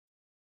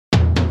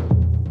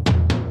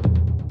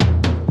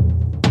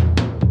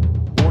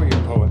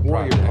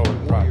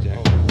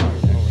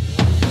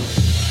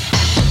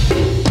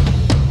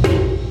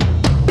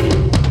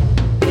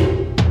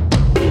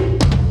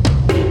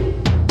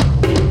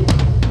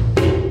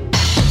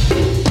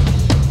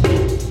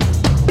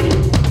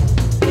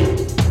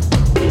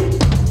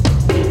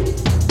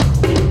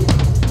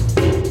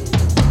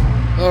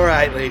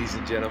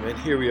ladies and gentlemen,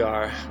 here we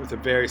are with a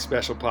very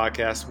special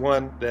podcast,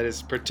 one that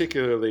is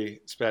particularly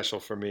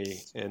special for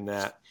me in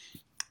that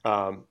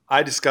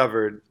I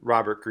discovered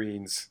Robert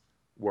Greene's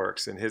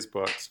works and his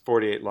books,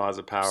 48 Laws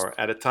of Power,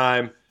 at a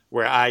time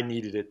where I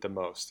needed it the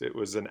most. It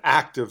was an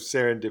act of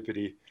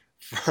serendipity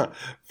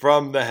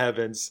from the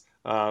heavens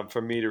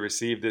for me to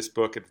receive this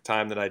book at the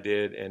time that I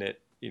did, and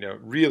it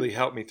really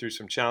helped me through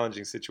some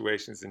challenging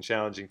situations and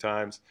challenging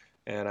times.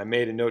 And I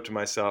made a note to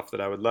myself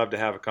that I would love to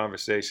have a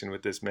conversation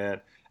with this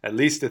man, at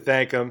least to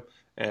thank him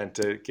and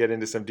to get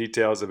into some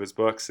details of his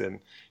books.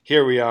 And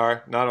here we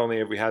are. Not only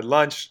have we had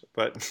lunch,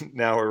 but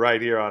now we're right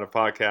here on a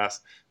podcast.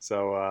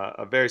 So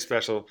a very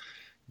special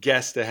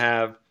guest to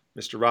have,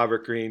 Mr.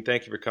 Robert Greene.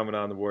 Thank you for coming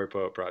on the Warrior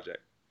Poet Project.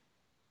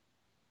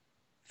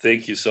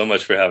 Thank you so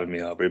much for having me,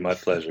 Aubrey. My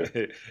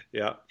pleasure.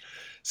 Yeah.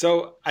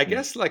 So I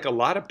guess like a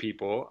lot of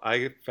people,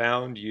 I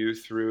found you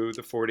through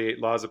the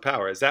 48 Laws of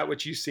Power. Is that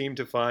what you seem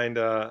to find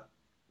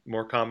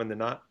more common than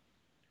not?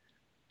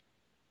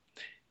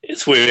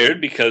 It's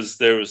weird because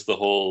there was the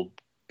whole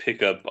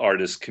pickup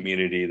artist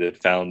community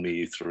that found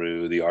me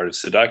through the Art of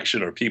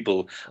Seduction, or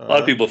a lot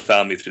of people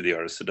found me through the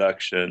Art of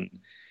Seduction.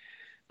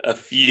 A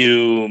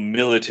few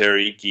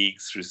military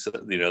geeks through,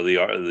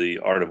 the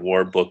Art of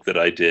War book that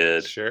I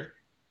did. Sure.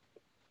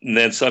 And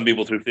then some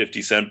people through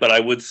 50 Cent, but I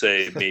would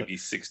say maybe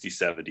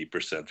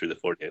 60-70% through the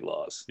 48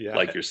 Laws,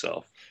 like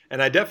yourself.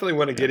 And I definitely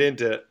want to get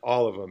into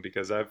all of them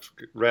because I've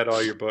read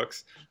all your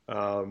books,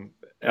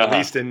 at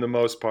least in the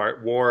most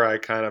part. War, I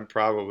kind of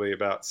probably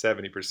about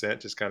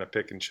 70%, just kind of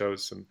pick and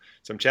chose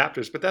some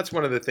chapters. But that's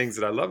one of the things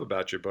that I love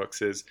about your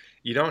books is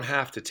you don't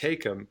have to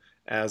take them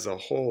as a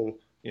whole,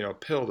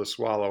 pill to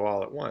swallow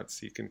all at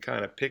once. You can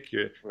kind of pick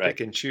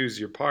and choose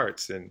your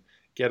parts and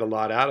get a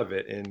lot out of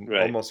it in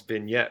almost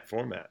vignette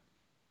format.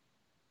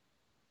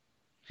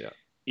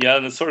 Yeah,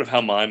 and that's sort of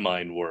how my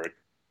mind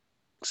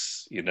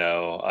works.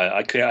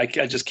 I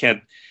just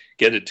can't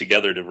get it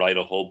together to write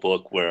a whole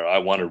book where I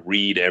want to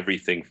read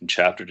everything from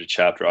chapter to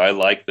chapter. I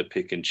like the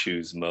pick and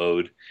choose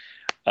mode.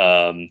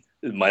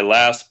 My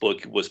last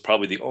book was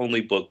probably the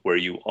only book where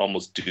you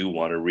almost do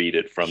want to read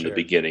it from the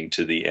beginning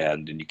to the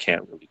end, and you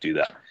can't really do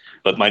that.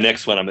 But my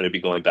next one, I'm going to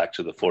be going back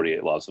to the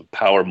 48 Laws of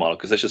Power model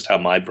because that's just how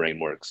my brain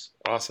works.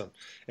 Awesome.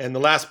 And the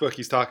last book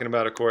he's talking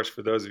about, of course,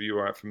 for those of you who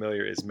aren't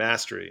familiar, is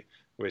Mastery,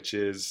 which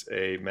is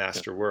a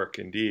master work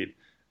indeed,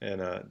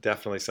 and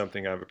definitely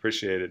something I've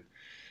appreciated.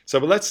 So,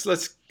 but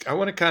I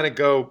want to kind of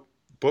go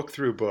book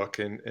through book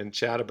and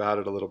chat about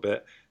it a little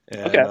bit.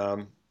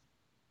 And,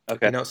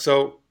 okay.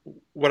 So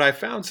what I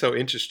found so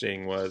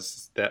interesting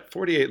was that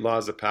 48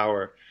 Laws of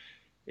Power,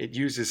 it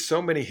uses so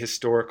many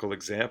historical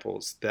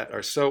examples that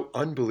are so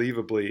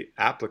unbelievably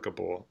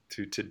applicable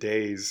to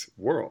today's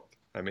world.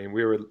 I mean,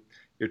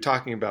 you're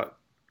talking about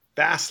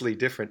vastly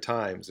different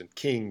times and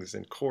kings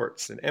and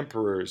courts and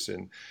emperors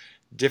and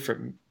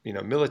different,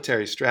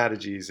 military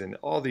strategies and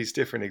all these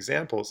different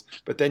examples,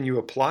 but then you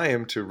apply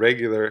them to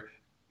regular,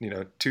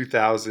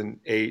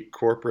 2008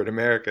 corporate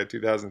America,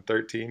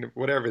 2013,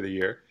 whatever the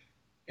year,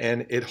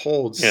 and it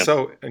holds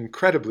so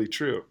incredibly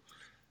true.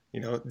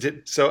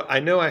 So I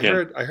know I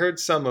heard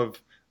some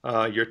of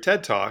your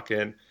TED Talk,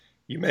 and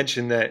you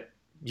mentioned that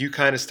you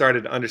kind of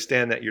started to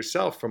understand that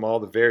yourself from all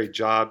the varied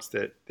jobs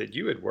that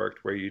you had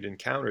worked where you'd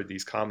encountered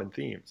these common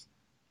themes.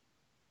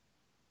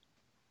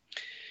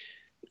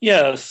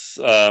 Yes.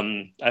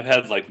 I've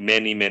had like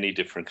many, many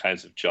different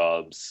kinds of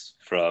jobs,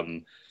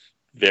 from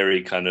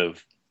very kind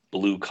of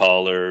blue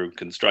collar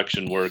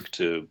construction work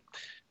to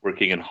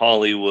working in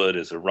Hollywood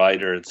as a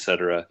writer,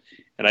 etc.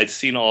 And I'd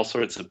seen all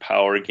sorts of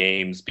power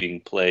games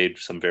being played,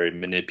 some very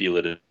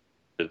manipulative,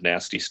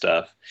 nasty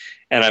stuff.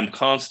 And I'm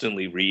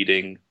constantly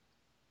reading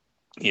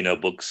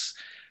books.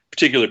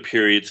 Particular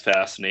periods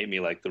fascinate me,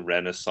 like the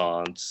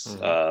Renaissance,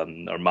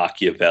 or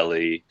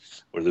Machiavelli,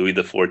 or Louis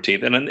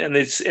XIV,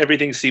 and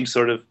everything seems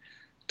sort of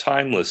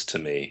timeless to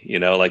me.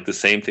 Like the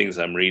same things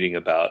I'm reading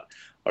about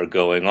are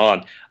going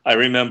on. I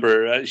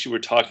remember as you were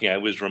talking, I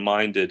was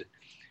reminded.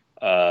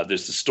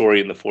 There's a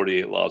story in the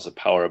 48 Laws of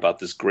Power about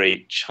this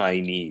great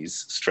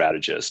Chinese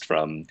strategist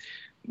from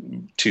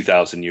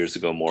 2,000 years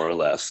ago, more or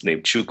less,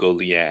 named Zhuge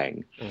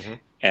Liang,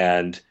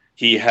 and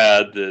he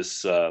had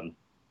this.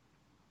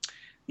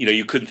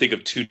 You couldn't think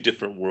of two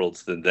different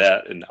worlds than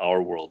that in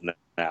our world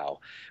now.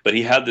 But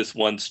he had this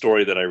one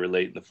story that I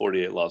relate in the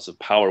 48 Laws of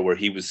Power where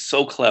he was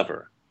so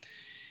clever.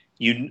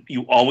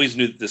 You always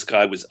knew that this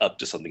guy was up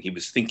to something. He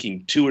was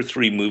thinking 2 or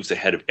 3 moves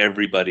ahead of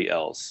everybody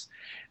else.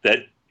 That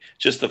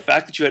just the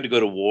fact that you had to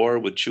go to war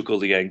with Zhuge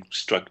Liang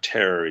struck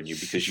terror in you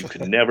because you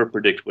could never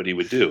predict what he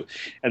would do.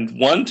 And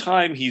one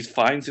time he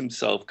finds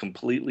himself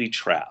completely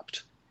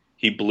trapped.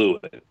 He blew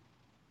it.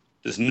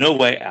 There's no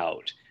way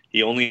out.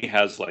 He only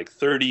has like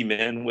 30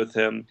 men with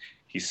him.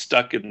 He's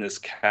stuck in this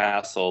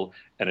castle,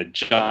 and a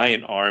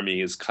giant army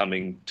is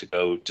coming to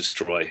go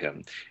destroy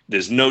him.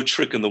 There's no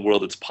trick in the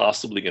world that's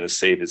possibly going to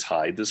save his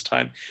hide this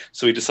time.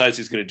 So he decides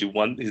he's going to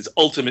do his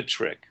ultimate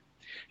trick.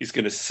 He's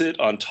going to sit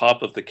on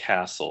top of the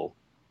castle,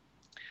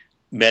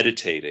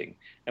 meditating.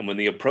 And when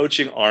the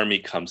approaching army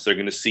comes, they're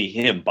going to see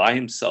him by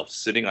himself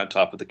sitting on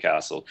top of the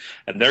castle.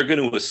 And they're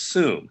going to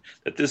assume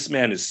that this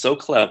man is so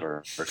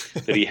clever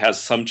that he has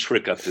some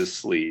trick up his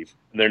sleeve.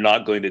 And they're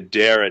not going to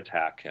dare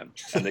attack him.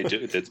 And they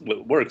do. That's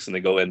what works. And they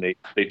go and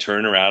they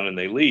turn around and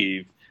they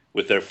leave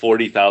with their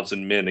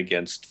 40,000 men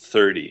against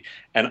 30.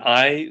 And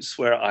I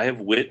swear I have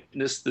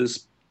witnessed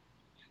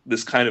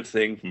this kind of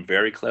thing from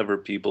very clever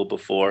people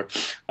before.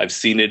 I've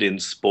seen it in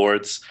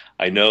sports.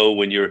 I know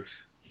when you're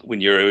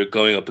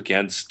going up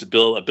against a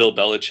Bill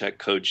Belichick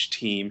coach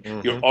team,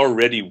 you're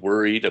already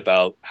worried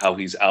about how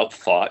he's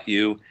outthought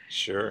you.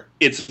 Sure.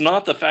 It's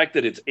not the fact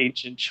that it's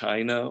ancient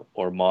China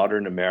or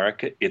modern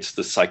America. It's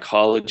the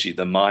psychology,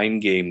 the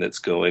mind game that's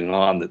going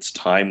on, that's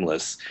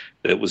timeless,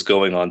 that was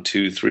going on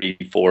 2,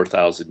 3,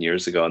 4,000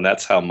 years ago. And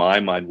that's how my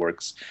mind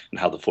works and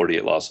how the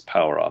 48 Laws of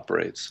Power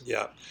operates.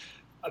 Yeah.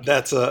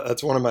 That's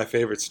one of my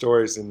favorite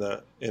stories in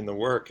the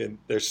work, and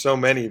there's so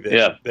many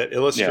that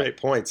illustrate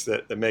points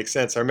that make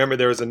sense. I remember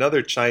there was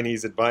another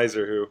Chinese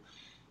advisor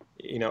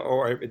who,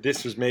 or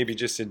this was maybe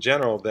just in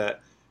general,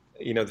 that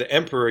the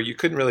emperor, you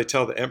couldn't really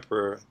tell the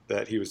emperor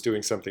that he was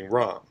doing something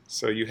wrong,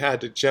 so you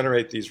had to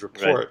generate these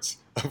reports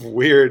of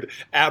weird,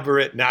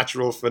 aberrant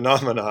natural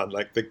phenomenon,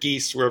 like the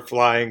geese were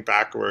flying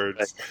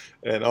backwards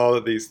and all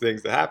of these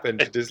things that happened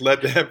to just let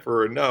the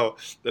emperor know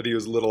that he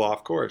was a little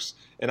off course.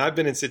 And I've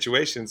been in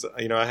situations,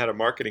 I had a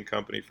marketing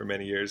company for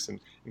many years and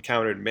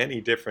encountered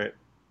many different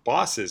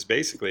bosses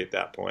basically at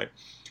that point.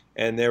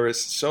 And there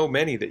was so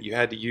many that you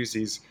had to use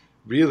these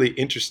really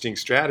interesting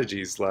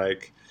strategies.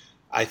 Like,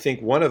 I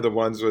think one of the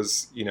ones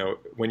was,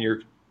 when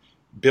you're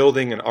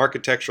building an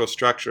architectural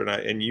structure,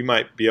 and you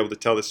might be able to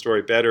tell the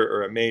story better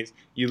or amaze,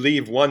 you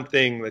leave one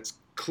thing that's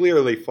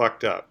clearly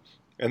fucked up.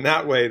 And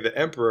that way the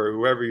emperor,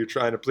 whoever you're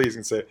trying to please,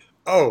 can say,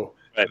 oh,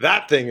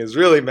 that thing is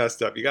really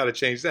messed up. You got to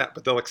change that.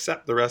 But they'll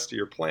accept the rest of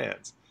your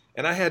plans.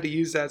 And I had to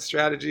use that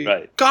strategy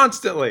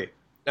constantly.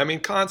 I mean,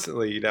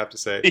 constantly, you'd have to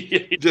say,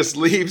 just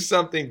leave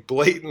something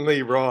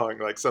blatantly wrong,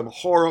 like some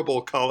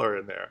horrible color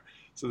in there,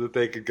 so that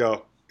they could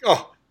go,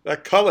 oh,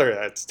 that color,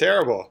 that's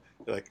terrible.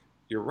 You're like,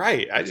 you're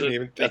right. I didn't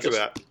even think of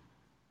that.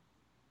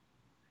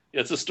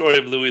 It's a story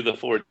of Louis the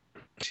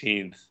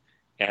XIV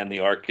and the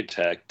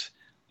architect,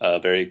 a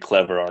very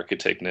clever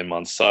architect named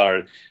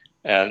Mansart.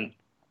 And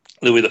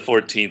Louis the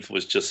XIV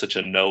was just such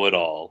a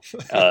know-it-all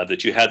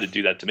that you had to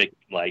do that to make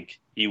it like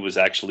he was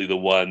actually the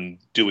one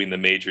doing the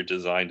major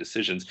design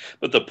decisions.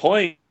 But the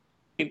point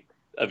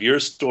of your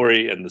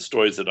story and the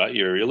stories that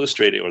you're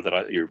illustrating or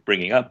that you're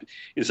bringing up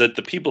is that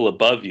the people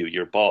above you,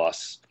 your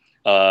boss,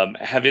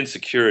 have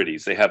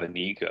insecurities. They have an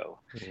ego.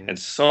 Mm-hmm. And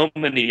so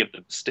many of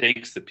the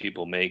mistakes that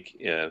people make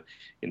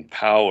in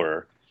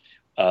power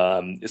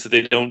is that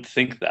they don't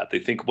think that. They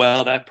think,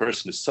 well, that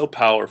person is so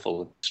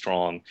powerful and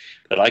strong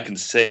that I can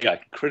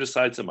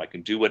criticize them, I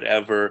can do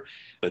whatever.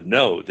 But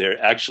no,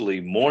 they're actually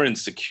more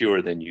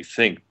insecure than you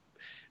think.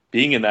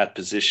 Being in that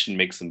position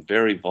makes them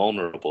very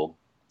vulnerable.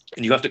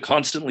 And you have to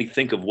constantly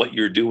think of what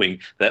you're doing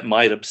that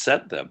might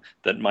upset them,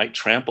 that might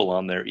trample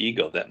on their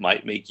ego, that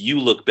might make you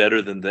look better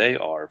than they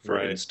are,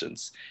 for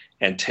instance,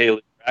 and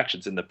tailor your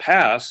actions. In the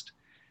past,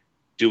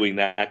 doing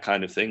that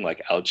kind of thing,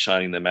 like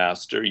outshining the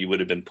master, you would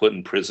have been put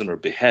in prison or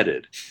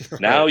beheaded.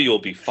 Now you'll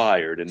be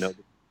fired and nobody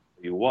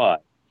will tell you why.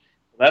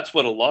 That's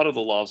what a lot of the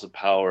laws of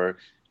power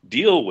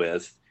deal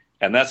with,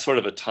 and that's sort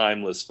of a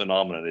timeless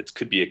phenomenon. It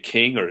could be a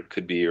king or it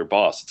could be your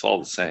boss. It's all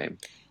the same.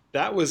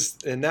 That was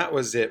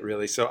it,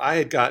 really. So I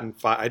had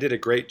I did a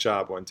great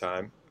job one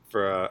time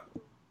for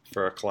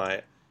a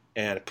client,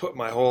 and I put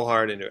my whole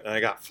heart into it, and I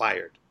got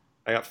fired.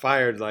 I got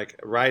fired like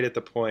right at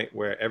the point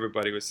where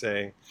everybody was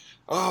saying,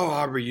 "Oh,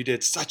 Aubrey, you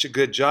did such a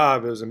good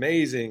job. It was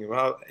amazing."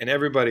 Well, and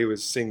everybody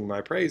was singing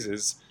my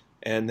praises,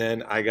 and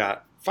then I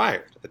got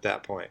fired at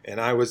that point, and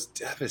I was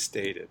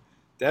devastated.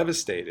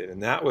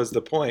 And that was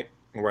the point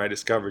where I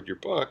discovered your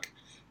book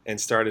and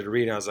started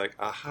reading. I was like,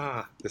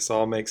 aha, this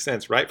all makes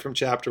sense. Right from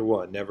chapter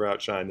 1, never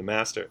outshine the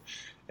master.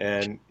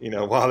 And,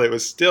 while it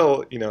was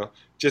still,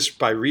 just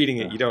by reading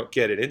it, you don't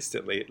get it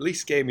instantly, at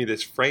least gave me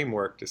this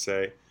framework to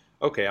say,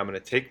 okay, I'm going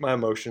to take my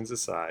emotions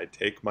aside,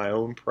 take my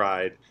own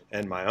pride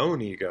and my own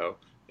ego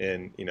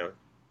and,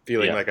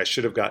 feeling like I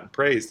should have gotten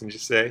praised, and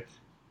just say,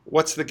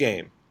 what's the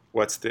game?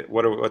 What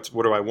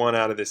do I want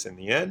out of this in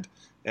the end?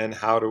 And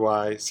how do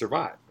I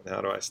survive? And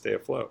how do I stay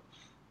afloat?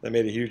 That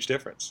made a huge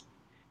difference.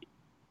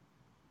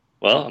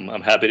 Well,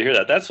 I'm happy to hear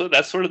that. That's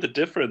sort of the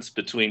difference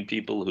between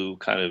people who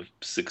kind of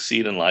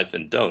succeed in life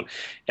and don't.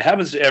 It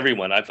happens to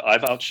everyone.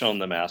 I've outshone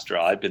the master.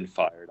 I've been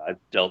fired. I've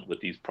dealt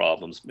with these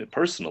problems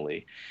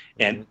personally.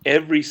 And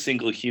every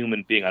single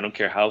human being, I don't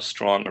care how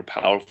strong or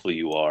powerful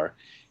you are,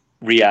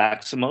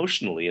 reacts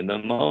emotionally in the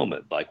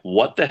moment. Like,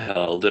 what the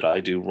hell did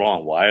I do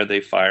wrong? Why are they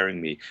firing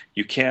me?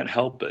 You can't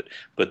help it.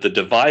 But the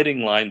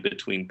dividing line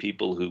between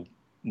people who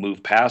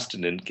move past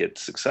it and get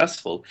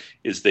successful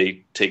is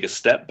they take a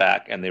step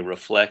back and they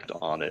reflect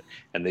on it,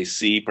 and they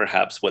see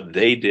perhaps what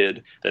they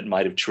did that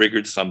might have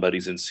triggered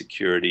somebody's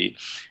insecurity.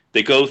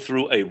 they go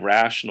through a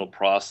rational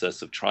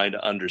process of trying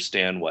to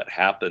understand what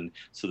happened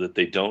so that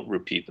they don't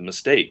repeat the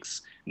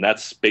mistakes. And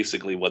that's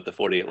basically what the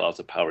 48 Laws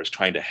of Power is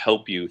trying to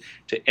help you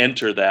to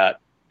enter that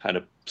kind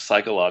of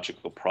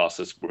psychological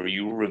process where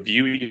you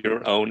review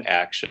your own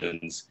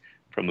actions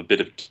from a bit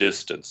of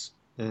distance.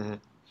 Mm-hmm.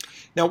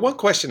 Now, one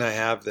question I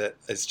have that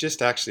has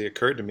just actually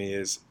occurred to me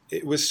is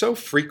it was so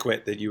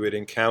frequent that you would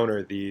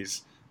encounter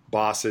these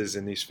bosses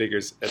and these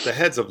figures at the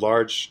heads of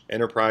large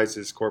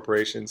enterprises,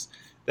 corporations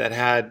that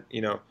had,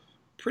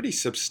 pretty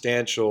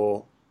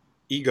substantial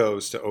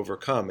egos to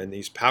overcome, and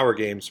these power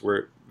games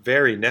were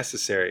very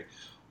necessary.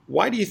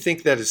 Why do you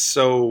think that is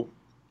so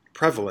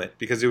prevalent?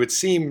 Because it would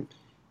seem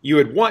you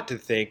would want to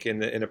think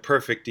in a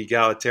perfect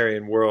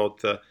egalitarian world,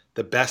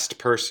 the best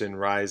person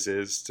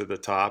rises to the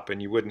top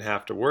and you wouldn't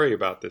have to worry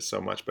about this so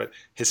much. But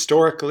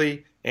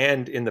historically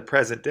and in the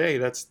present day,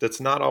 that's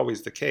not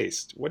always the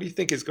case. What do you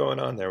think is going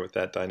on there with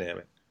that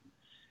dynamic?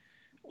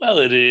 Well,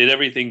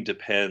 everything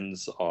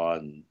depends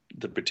on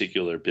the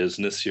particular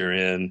business you're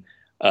in.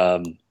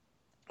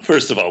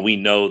 First of all, we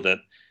know that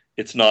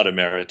it's not a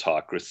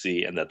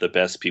meritocracy and that the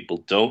best people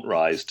don't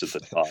rise to the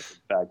top.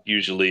 In fact,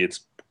 usually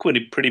it's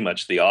pretty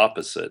much the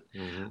opposite.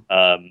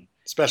 Mm-hmm.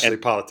 Especially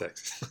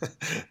politics.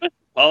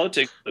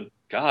 Politics, but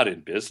God,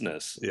 in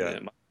business. Yeah.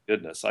 My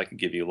goodness, I can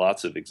give you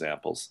lots of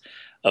examples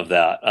of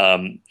that.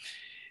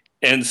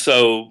 And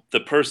so the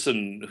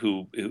person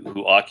who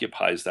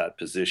occupies that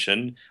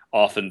position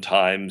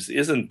oftentimes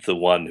isn't the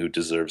one who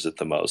deserves it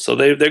the most. So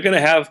they're going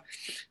to have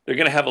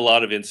a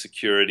lot of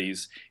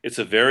insecurities. It's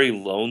a very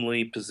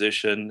lonely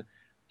position.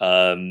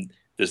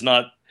 There's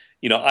not,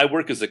 I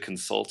work as a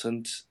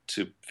consultant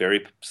to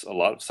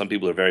some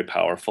people are very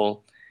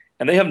powerful,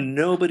 and they have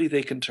nobody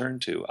they can turn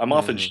to. I'm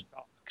often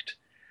shocked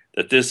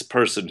that this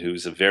person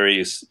who's a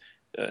very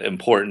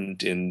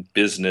important in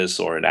business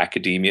or in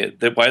academia,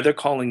 why they're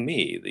calling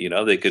me.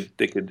 They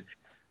could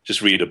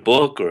just read a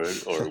book or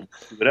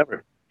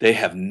whatever. They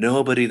have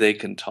nobody they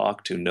can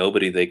talk to,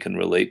 nobody they can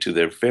relate to.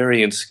 They're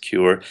very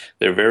insecure.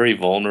 They're very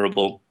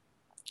vulnerable.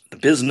 The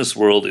business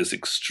world is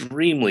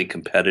extremely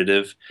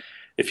competitive.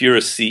 If you're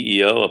a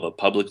CEO of a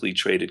publicly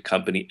traded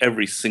company,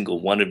 every single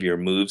one of your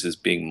moves is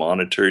being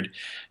monitored.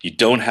 You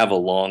don't have a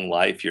long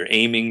life. You're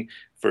aiming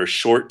for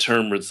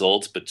short-term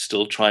results, but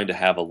still trying to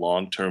have a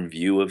long-term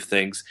view of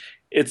things.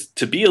 It's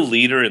to be a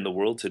leader in the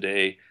world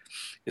today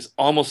is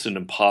almost an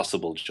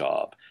impossible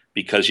job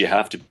because you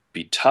have to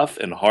be tough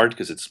and hard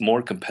because it's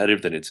more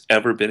competitive than it's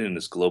ever been in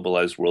this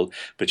globalized world.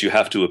 But you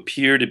have to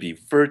appear to be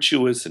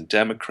virtuous and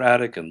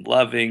democratic and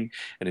loving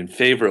and in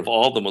favor of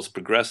all the most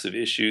progressive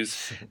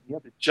issues. You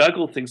have to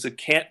juggle things that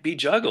can't be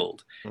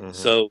juggled. Mm-hmm.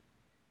 So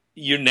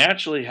you're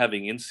naturally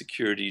having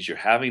insecurities. You're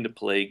having to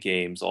play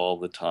games all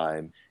the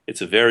time. It's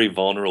a very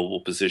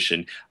vulnerable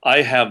position.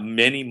 I have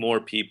many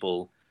more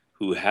people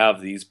who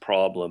have these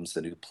problems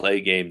and who play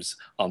games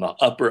on the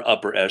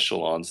upper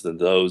echelons than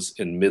those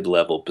in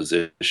mid-level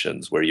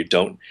positions where you're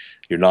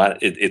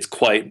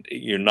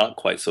not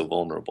quite so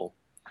vulnerable.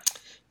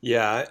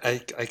 Yeah,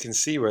 I can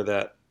see where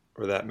that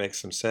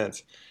makes some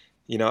sense.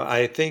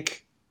 I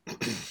think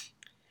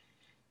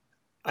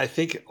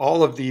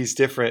all of these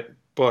different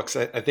books,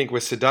 I think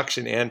with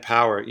Seduction and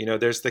Power,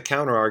 there's the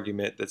counter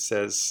argument that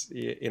says,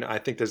 I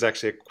think there's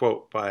actually a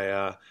quote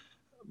by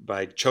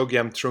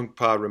Chogyam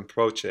Trungpa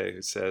Rinpoche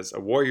who says,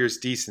 "A warrior's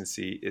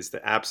decency is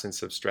the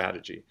absence of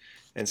strategy."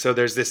 And so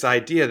there's this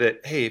idea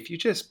that, hey, if you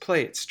just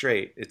play it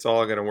straight, it's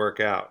all going to work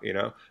out,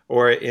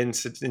 Or in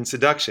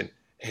Seduction,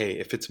 hey,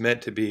 if it's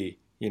meant to be,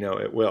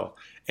 it will.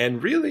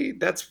 And really,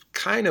 that's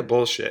kind of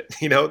bullshit.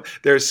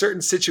 There are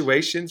certain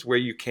situations where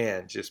you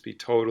can just be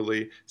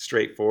totally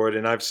straightforward.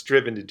 And I've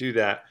striven to do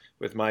that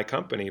with my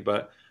company,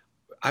 but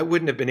I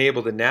wouldn't have been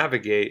able to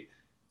navigate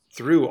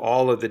through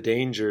all of the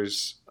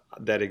dangers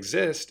that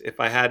exist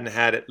if I hadn't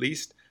had at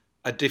least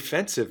a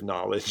defensive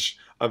knowledge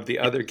of the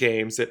other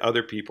games that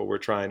other people were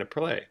trying to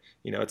play.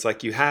 It's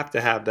like you have to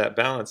have that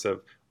balance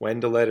of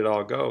when to let it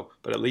all go,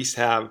 but at least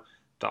have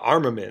the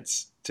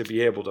armaments to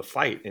be able to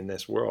fight in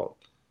this world.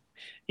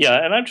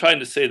 Yeah, and I'm trying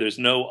to say there's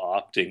no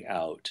opting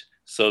out.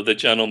 So the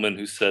gentleman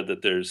who said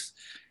that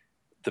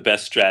the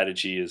best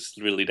strategy is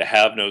really to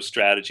have no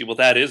strategy, well,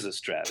 that is a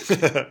strategy.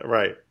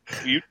 Right.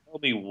 You tell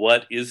me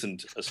what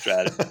isn't a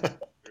strategy.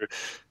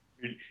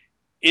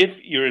 If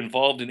you're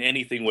involved in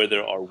anything where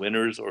there are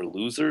winners or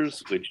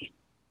losers, which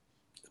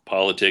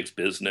politics,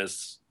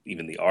 business,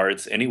 even the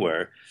arts,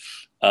 anywhere,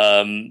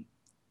 trying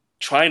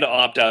to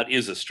opt out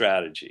is a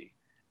strategy.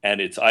 And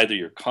it's either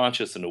you're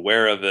conscious and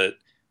aware of it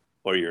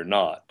or you're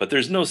not. But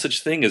there's no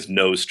such thing as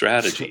no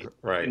strategy.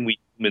 Right. And we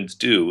humans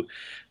do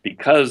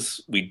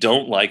because we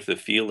don't like the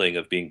feeling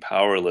of being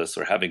powerless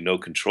or having no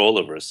control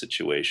over a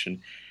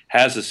situation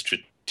has a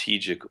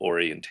strategic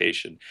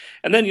orientation.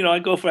 And then, I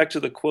go back to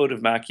the quote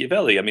of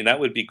Machiavelli. I mean,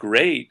 that would be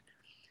great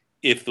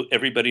if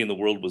everybody in the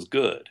world was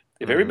good.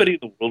 If everybody in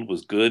the world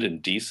was good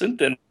and decent,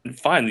 then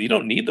fine. You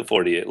don't need the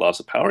 48 laws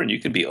of power and you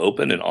can be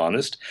open and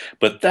honest.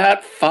 But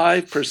that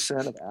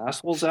 5% of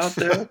assholes out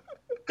there,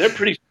 they're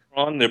pretty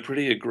strong. They're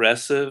pretty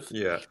aggressive.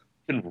 Yeah.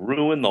 can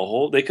ruin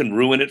they can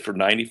ruin it for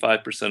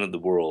 95% of the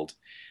world.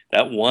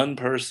 That one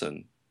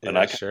person, and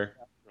Yeah, I can sure.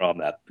 on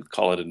that,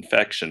 call it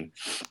infection.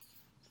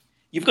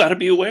 You've got to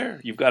be aware.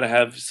 You've got to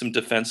have some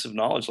defensive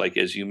knowledge, like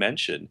as you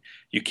mentioned.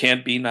 You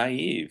can't be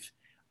naive.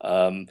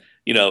 I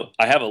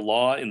have a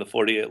law in the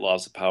 48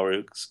 Laws of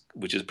Power,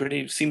 which is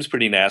seems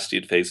pretty nasty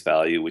at face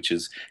value, which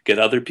is get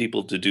other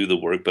people to do the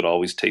work, but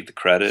always take the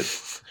credit.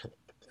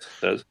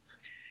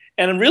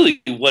 And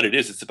really, what it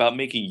is, it's about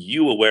making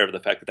you aware of the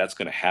fact that that's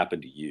going to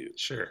happen to you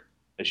Sure.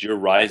 as you're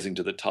rising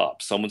to the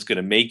top. Someone's going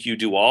to make you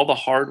do all the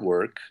hard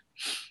work,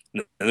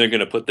 and they're going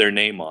to put their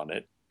name on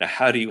it. Now,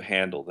 how do you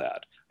handle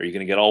that? Are you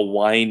going to get all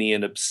whiny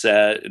and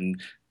upset and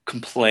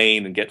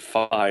complain and get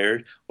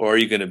fired? Or are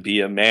you going to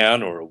be a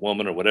man or a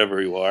woman or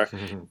whatever you are?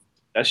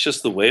 That's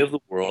just the way of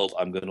the world.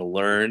 I'm going to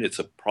learn. It's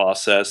a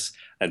process.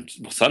 And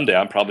someday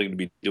I'm probably going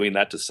to be doing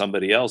that to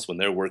somebody else when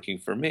they're working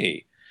for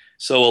me.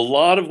 So a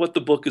lot of what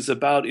the book is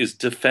about is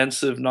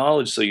defensive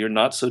knowledge. So you're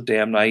not so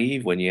damn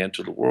naive when you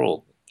enter the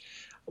world.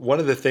 One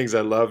of the things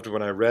I loved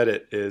when I read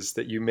it is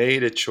that you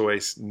made a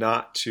choice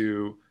not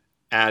to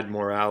add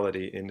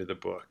morality into the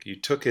book. You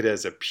took it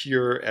as a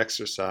pure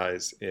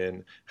exercise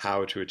in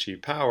how to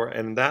achieve power,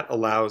 and that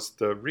allows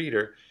the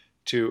reader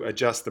to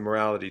adjust the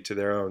morality to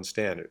their own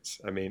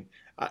standards. I mean,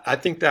 I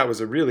think that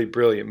was a really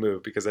brilliant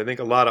move, because I think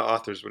a lot of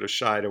authors would have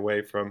shied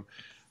away from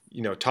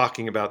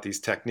talking about these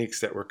techniques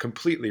that were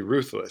completely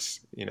ruthless,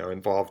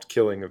 involved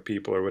killing of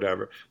people or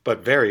whatever,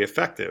 but very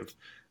effective.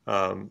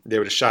 They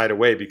would have shied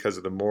away because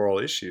of the moral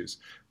issues.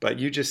 But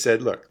you just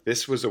said, look,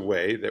 this was a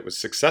way that was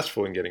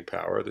successful in getting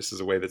power. This is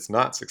a way that's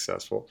not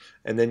successful.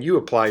 And then you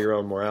apply your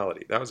own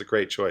morality. That was a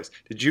great choice.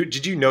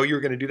 Did you know you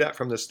were going to do that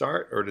from the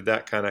start, or did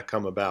that kind of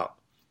come about?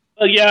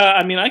 Well, yeah,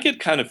 I mean, I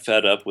get kind of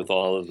fed up with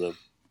all of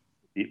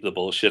the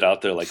bullshit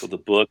out there, like the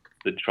book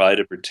that try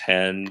to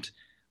pretend,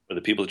 or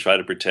the people that try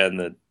to pretend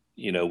that,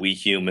 we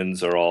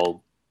humans are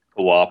all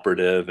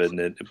cooperative and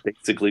that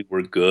basically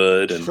we're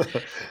good, and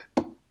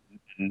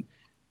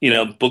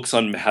books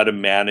on how to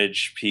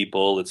manage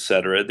people,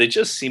 etc. They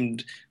just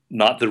seemed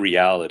not the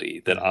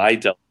reality that I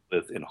dealt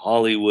with in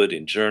Hollywood,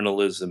 in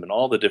journalism, and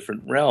all the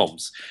different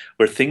realms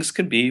where things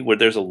can be, where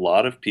there's a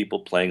lot of people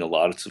playing a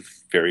lot of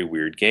very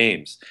weird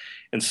games.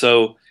 And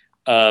so,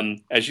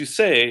 as you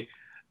say,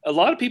 a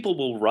lot of people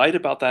will write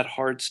about that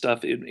hard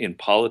stuff in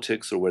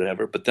politics or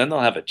whatever, but then they'll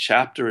have a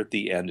chapter at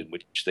the end in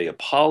which they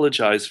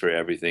apologize for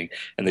everything,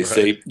 and they Right.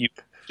 say, you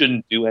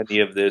shouldn't do any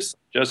of this,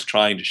 just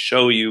trying to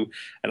show you.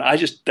 And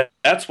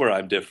that's where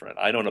I'm different.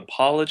 I don't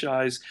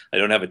apologize. I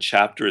don't have a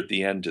chapter at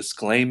the end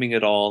disclaiming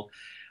it all.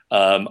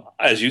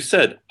 As you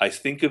said, I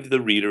think of the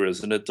reader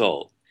as an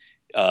adult.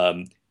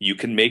 You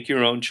can make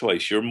your own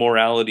choice. Your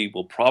morality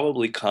will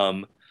probably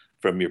come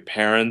from your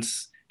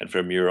parents and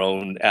from your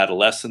own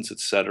adolescence,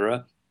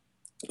 etc.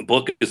 The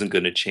book isn't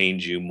going to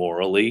change you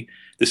morally.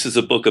 This is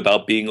a book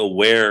about being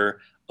aware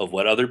of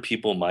what other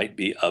people might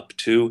be up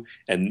to,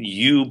 and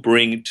you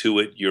bring to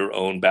it your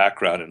own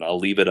background, and I'll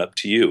leave it up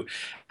to you.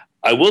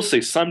 I will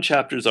say some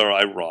chapters are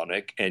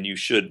ironic, and you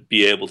should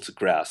be able to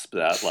grasp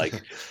that,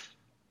 like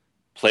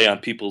play on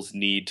people's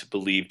need to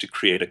believe to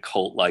create a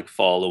cult-like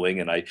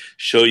following, and I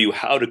show you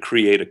how to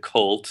create a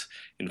cult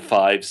in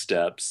 5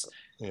 steps.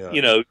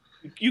 Yeah.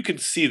 You can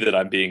see that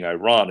I'm being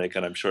ironic,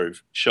 and I'm sort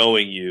of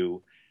showing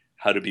you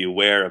how to be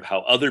aware of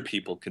how other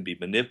people can be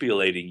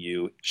manipulating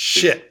you.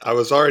 Shit, I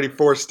was already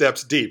 4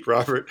 steps deep,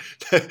 Robert.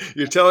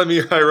 You're telling me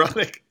you're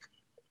ironic?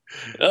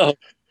 Oh,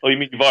 you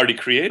mean you've already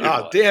created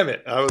Oh, one? damn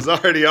it. I was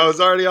already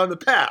on the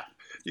path.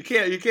 You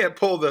can't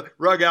pull the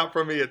rug out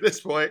from me at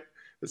this point.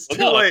 It's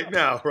too late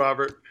now,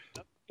 Robert.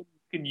 You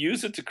can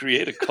use it to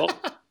create a cult.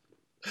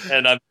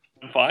 And I'm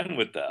fine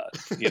with that,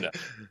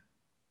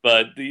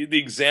 But the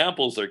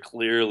examples are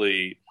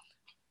clearly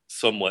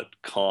somewhat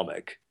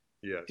comic.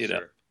 Yeah,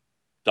 sure.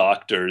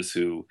 Doctors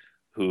who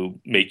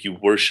make you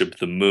worship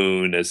the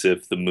moon as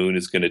if the moon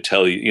is going to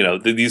tell you,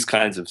 these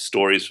kinds of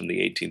stories from the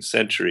 18th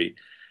century.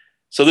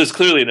 So there's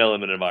clearly an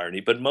element of irony,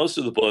 but most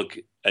of the book,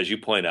 as you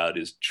point out,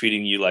 is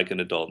treating you like an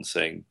adult and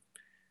saying,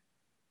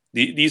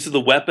 these are the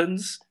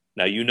weapons.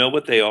 Now you know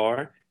what they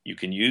are. You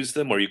can use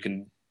them, or you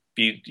can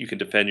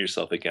defend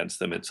yourself against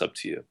them. It's up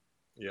to you.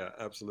 Yeah,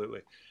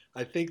 absolutely.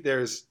 I think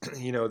there's,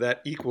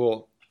 that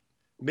equal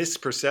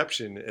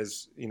misperception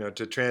as,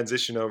 to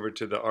transition over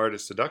to the art of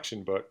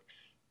seduction book.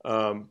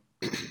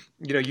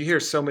 You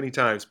hear so many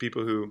times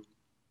people who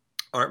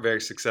aren't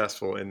very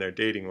successful in their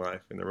dating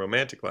life, in their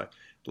romantic life.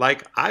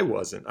 Like I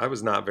was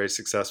not very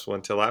successful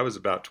until I was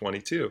about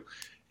 22.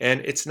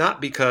 And it's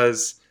not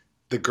because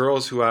the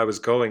girls who I was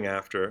going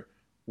after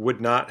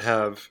would not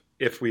have,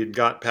 if we had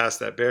got past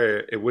that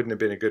barrier, it wouldn't have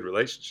been a good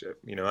relationship.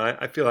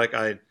 I feel like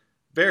I'm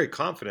very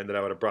confident that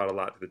I would have brought a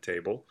lot to the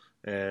table.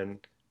 And,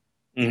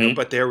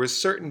 but there was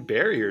certain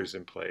barriers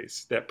in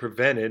place that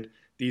prevented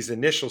these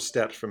initial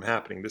steps from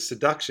happening. The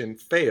seduction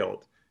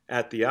failed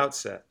at the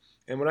outset.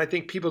 And when I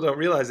think people don't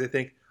realize, they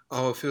think,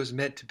 oh, if it was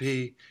meant to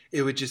be,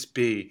 it would just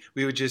be.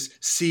 We would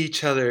just see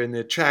each other and the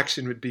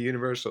attraction would be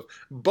universal.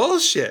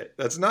 Bullshit.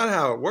 That's not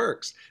how it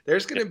works.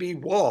 There's going to be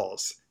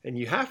walls, and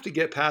you have to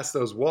get past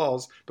those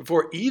walls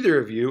before either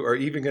of you are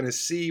even going to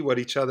see what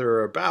each other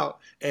are about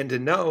and to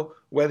know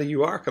whether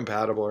you are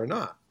compatible or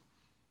not.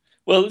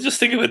 Well, just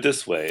think of it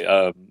this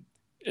way.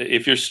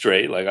 If you're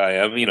straight, like I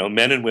am,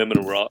 men and women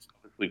are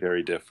obviously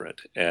very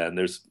different, and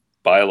there's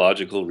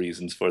biological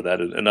reasons for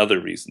that and other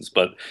reasons.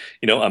 But,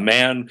 a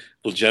man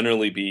will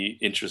generally be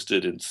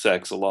interested in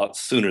sex a lot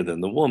sooner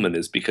than the woman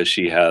is because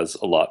she has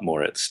a lot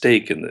more at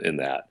stake in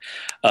that.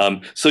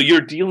 So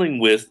you're dealing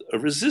with a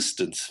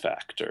resistance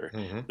factor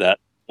Mm-hmm. that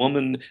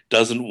woman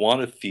doesn't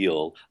want to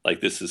feel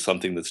like this is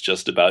something that's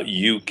just about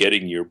you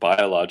getting your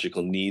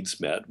biological needs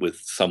met with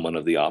someone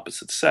of the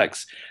opposite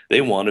sex.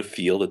 They want to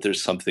feel that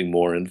there's something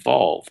more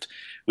involved.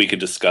 We could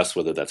discuss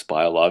whether that's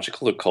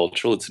biological or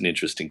cultural. It's an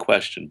interesting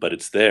question, but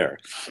it's there.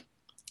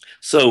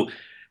 So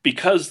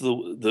because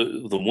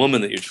the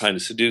woman that you're trying to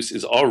seduce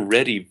is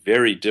already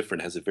very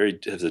different, has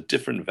a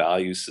different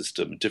value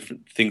system,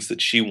 different things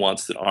that she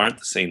wants that aren't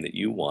the same that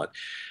you want,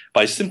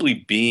 by simply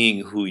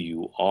being who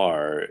you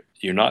are,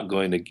 you're not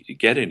going to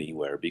get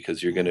anywhere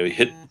because you're going to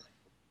hit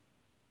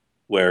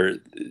where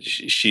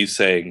she's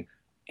saying,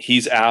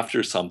 he's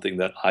after something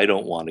that I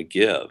don't want to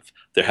give.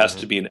 There has Mm-hmm.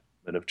 to be an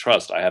element of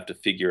trust. I have to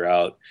figure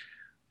out,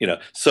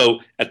 So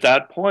at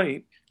that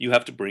point, you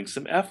have to bring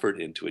some effort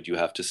into it. You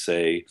have to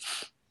say,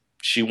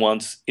 she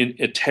wants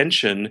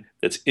attention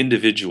that's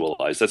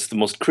individualized. That's the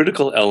most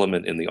critical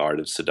element in the art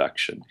of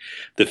seduction.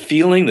 The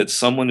feeling that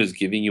someone is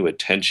giving you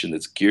attention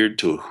that's geared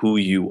to who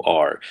you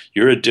are.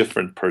 You're a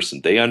different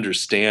person. They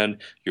understand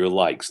your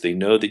likes. They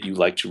know that you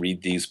like to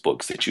read these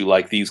books, that you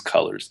like these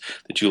colors,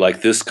 that you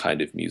like this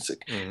kind of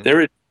music. Mm-hmm.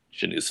 Their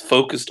attention is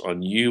focused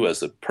on you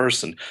as a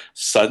person.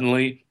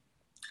 Suddenly,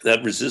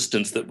 that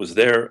resistance that was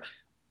there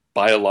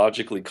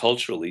biologically,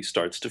 culturally,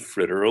 starts to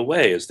fritter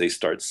away as they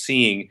start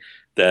seeing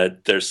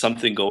that there's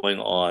something going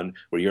on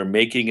where you're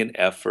making an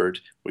effort,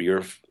 where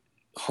you're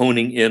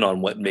honing in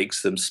on what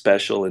makes them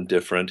special and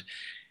different.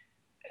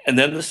 And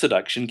then the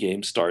seduction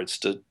game starts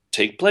to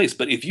take place.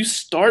 But if you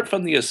start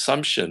from the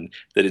assumption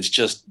that it's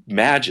just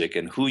magic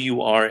and who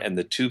you are and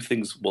the two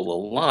things will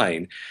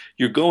align,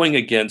 you're going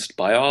against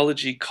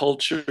biology,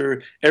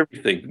 culture,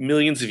 everything,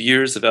 millions of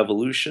years of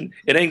evolution.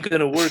 It ain't going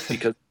to work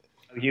because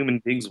how human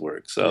beings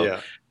work. So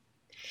Yeah.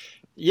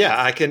 Yeah,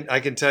 I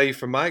can tell you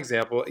from my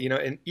example,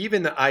 and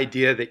even the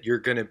idea that you're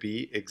going to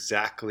be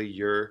exactly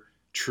your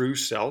true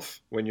self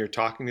when you're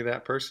talking to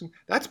that person,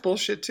 that's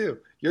bullshit too.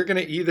 You're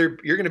going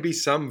to be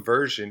some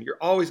version. You're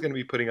always going to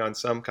be putting on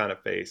some kind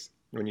of face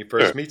when you sure.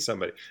 first meet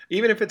somebody.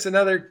 Even if it's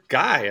another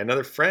guy,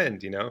 another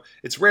friend,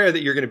 it's rare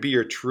that you're going to be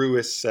your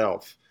truest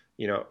self,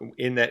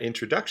 in that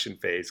introduction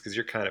phase because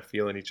you're kind of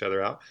feeling each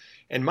other out.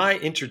 And my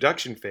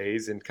introduction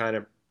phase and kind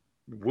of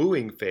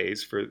wooing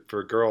phase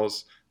for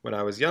girls when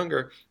I was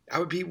younger, I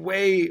would be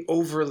way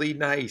overly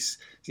nice,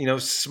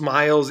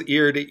 smiles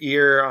ear to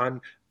ear on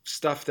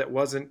stuff that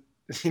wasn't,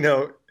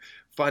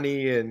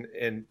 funny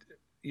and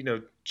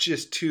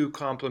just too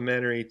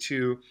complimentary,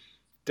 too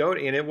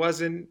doting, and it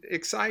wasn't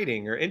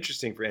exciting or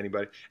interesting for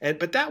anybody.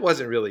 But that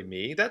wasn't really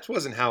me. That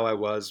wasn't how I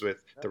was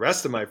with the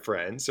rest of my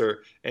friends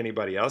or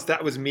anybody else.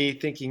 That was me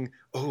thinking,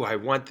 oh, I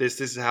want this.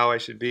 This is how I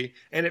should be,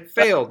 and it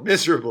failed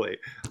miserably,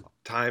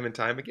 time and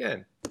time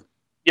again.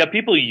 Yeah,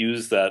 people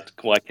use that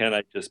 "why can't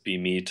I just be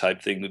me"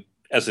 type thing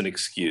as an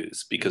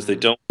excuse because they Mm-hmm.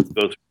 don't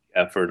go through the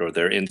effort or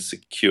they're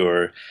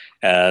insecure,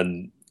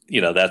 and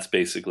that's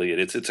basically it.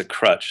 It's a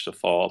crutch to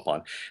fall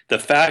upon. The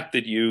fact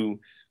that you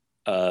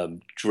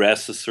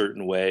dress a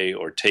certain way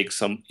or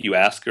you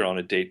ask her on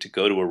a date to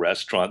go to a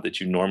restaurant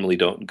that you normally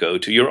don't go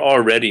to, you're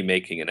already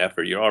making an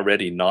effort. You're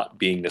already not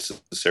being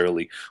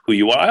necessarily who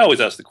you are. I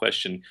always ask the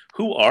question,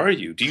 who are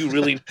you? Do you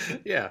really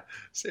Yeah,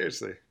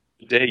 seriously.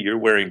 today you're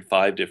wearing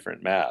 5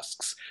 different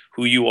masks?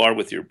 Who you are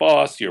with your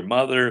boss, your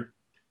mother,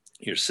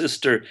 your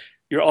sister,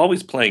 you're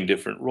always playing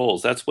different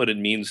roles. That's what it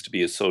means to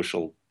be a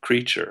social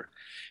creature.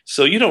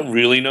 So you don't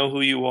really know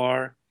who you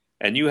are,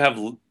 and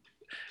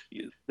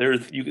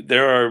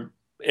there are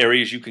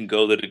areas you can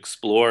go that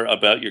explore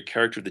about your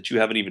character that you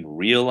haven't even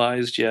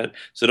realized yet.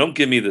 So don't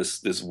give me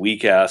this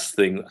weak ass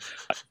thing.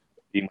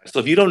 Be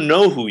myself. You don't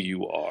know who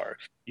you are.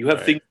 You have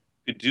Right. things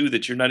you do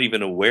that you're not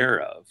even aware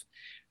of.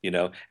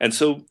 And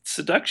so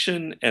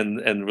seduction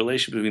and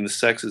relationship between the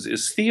sexes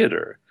is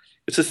theater.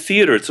 It's a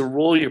theater. It's a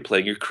role you're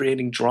playing. You're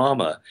creating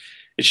drama.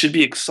 It should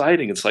be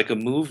exciting. It's like a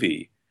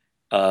movie.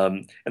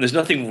 And there's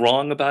nothing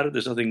wrong about it.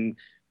 There's nothing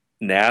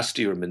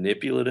nasty or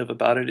manipulative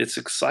about it. It's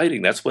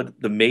exciting. That's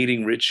what the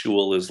mating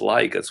ritual is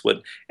like. That's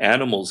what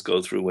animals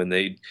go through when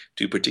they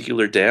do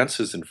particular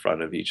dances in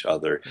front of each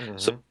other.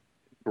 So Mm-hmm.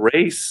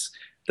 embrace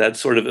that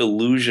sort of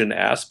illusion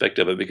aspect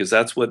of it because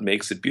that's what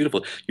makes it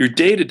beautiful. Your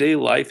day-to-day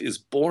life is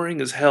boring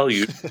as hell.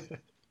 Your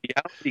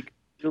reality can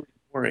be really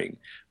boring.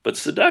 But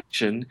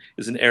seduction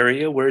is an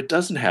area where it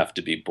doesn't have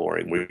to be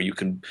boring, where you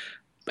can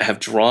have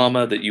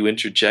drama that you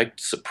interject,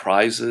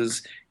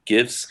 surprises,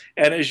 gifts,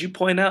 and as you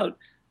point out,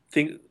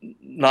 think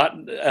not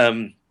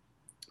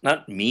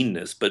not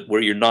meanness, but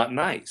where you're not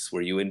nice,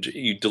 where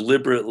you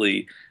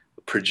deliberately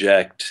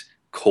project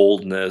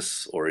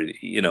coldness, or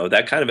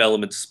that kind of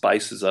element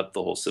spices up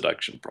the whole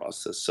seduction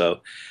process.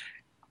 So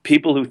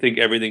people who think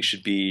everything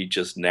should be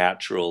just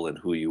natural and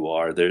who you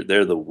are,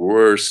 they're the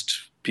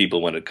worst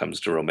people when it comes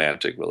to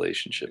romantic Yeah.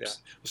 relationships.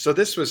 So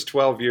this was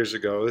 12 years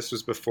ago. This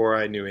was before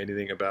I knew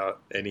anything about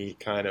any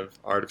kind of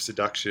art of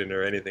seduction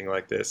or anything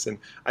like this. And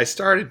I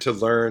started to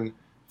learn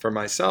for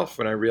myself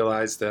when I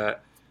realized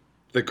that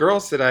the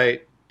girls that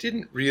I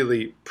didn't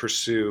really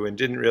pursue and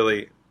didn't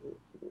really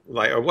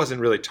like, I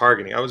wasn't really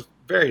targeting. I was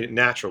very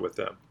natural with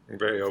them and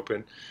very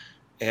open.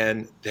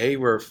 And they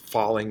were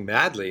falling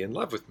madly in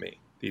love with me,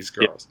 these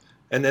Yeah. girls.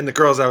 And then the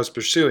girls I was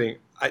pursuing,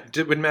 it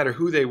wouldn't matter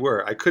who they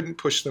were. I couldn't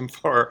push them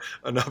far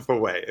enough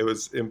away. It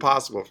was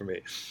impossible for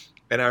me.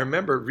 And I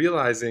remember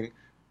realizing,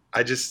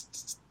 I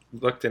just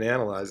looked and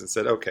analyzed and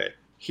said, okay,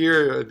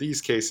 here are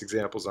these case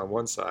examples on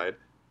one side,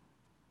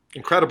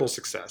 incredible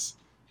success.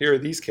 Here are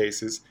these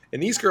cases,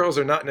 and these girls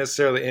are not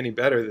necessarily any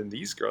better than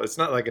these girls. It's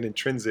not like an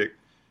intrinsic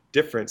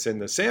difference in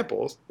the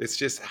samples. It's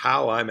just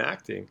how I'm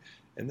acting.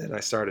 And then I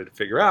started to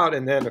figure out,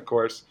 and then of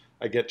course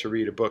I get to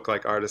read a book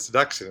like Art of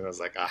Seduction, and I was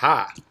like,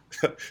 aha,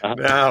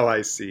 now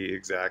I see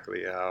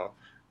exactly how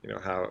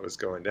it was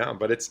going down.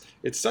 But it's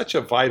such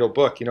a vital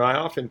book. I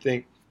often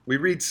think we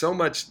read so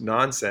much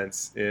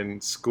nonsense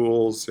in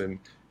schools and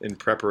in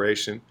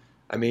preparation.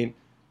 I mean,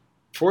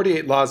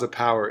 48 Laws of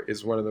Power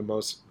is one of the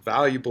most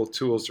valuable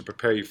tools to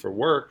prepare you for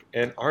work,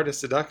 and Art of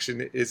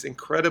Seduction is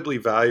incredibly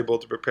valuable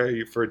to prepare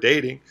you for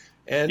dating.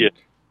 And Yeah.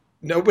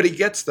 nobody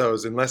gets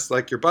those unless,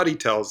 like, your buddy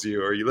tells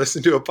you or you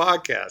listen to a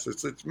podcast.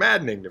 It's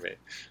maddening to me.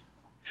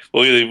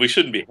 Well, we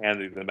shouldn't be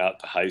handing them out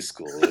to high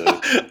school.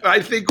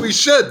 I think we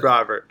should,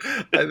 Robert.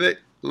 I think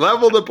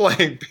level the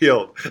playing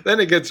field. Then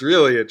it gets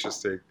really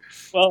interesting.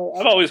 Well,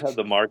 I've always had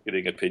the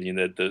marketing opinion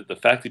that the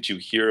fact that you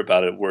hear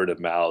about it word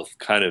of mouth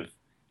kind of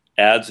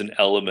adds an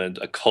element,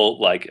 a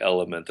cult-like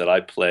element that I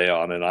play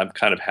on, and I'm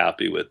kind of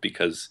happy with,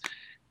 because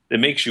it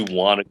makes you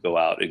want to go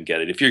out and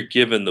get it. If you're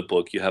given the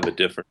book, you have a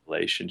different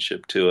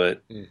relationship to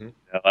it. Mm-hmm.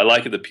 I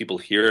like it that people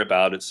hear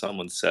about it,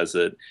 someone says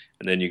it,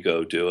 and then you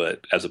go do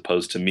it, as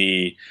opposed to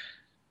me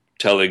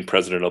telling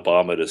President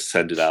Obama to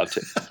send it out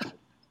to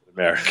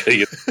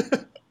America.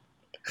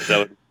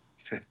 But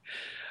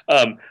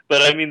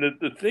I mean,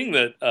 the thing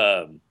that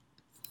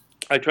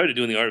I try to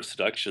do in the Art of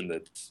Seduction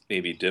that's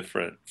maybe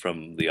different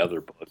from the other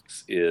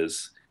books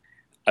is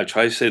I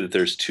try to say that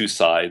there's two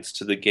sides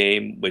to the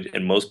game,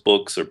 and most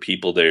books or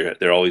people,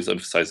 they're always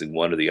emphasizing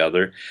one or the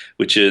other,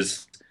 which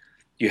is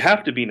you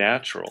have to be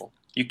natural.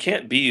 You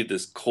can't be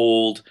this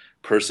cold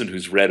person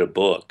who's read a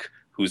book,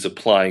 who's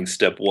applying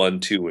step 1,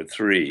 2, or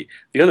 3.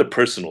 The other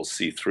person will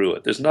see through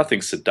it. There's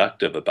nothing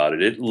seductive about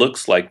it. It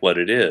looks like what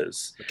it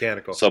is.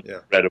 Mechanical. Someone Yeah.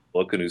 read a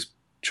book and who's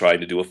trying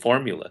to do a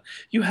formula.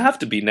 You have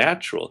to be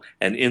natural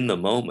and in the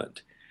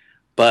moment.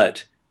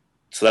 But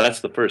so that's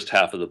the first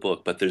half of the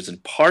book. But there's a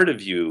part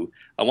of you,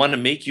 I want to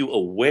make you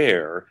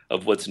aware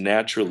of what's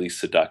naturally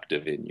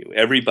seductive in you.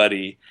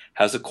 Everybody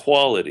has a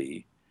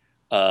quality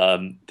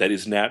that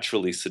is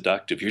naturally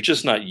seductive. You're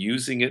just not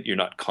using it. You're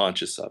not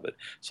conscious of it.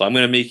 So I'm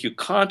going to make you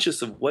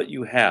conscious of what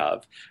you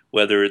have,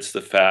 whether it's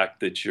the fact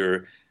that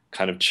you're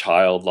kind of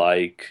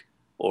childlike,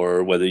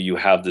 or whether you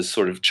have this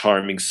sort of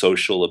charming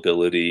social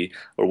ability,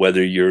 or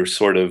whether you're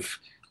sort of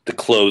the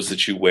clothes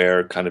that you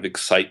wear kind of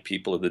excite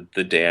people,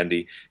 the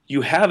dandy.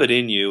 You have it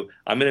in you.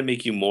 I'm going to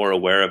make you more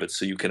aware of it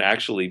so you can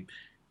actually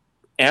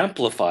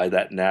amplify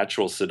that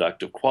natural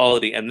seductive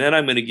quality. And then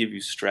I'm going to give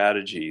you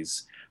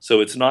strategies. So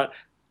it's not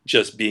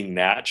just being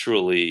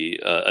naturally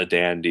a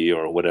dandy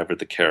or whatever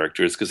the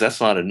character is, because that's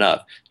not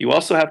enough. You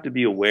also have to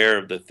be aware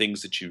of the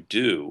things that you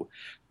do.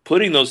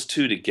 Putting those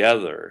two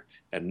together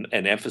and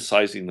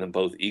emphasizing them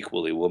both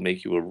equally will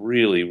make you a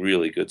really,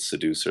 really good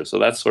seducer. So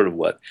that's sort of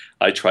what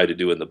I try to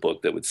do in the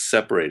book that would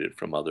separate it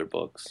from other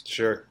books.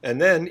 Sure.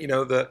 And then,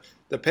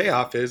 the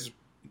payoff is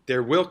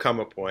there will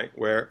come a point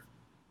where,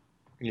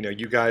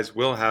 you guys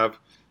will have,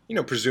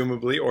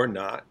 presumably or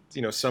not,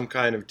 some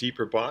kind of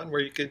deeper bond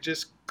where you could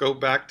just go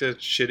back to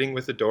shitting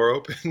with the door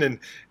open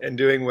and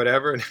doing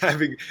whatever and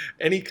having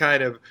any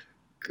kind of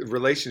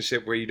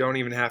relationship where you don't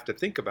even have to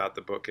think about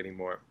the book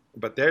anymore.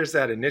 But there's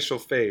that initial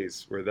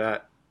phase where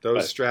those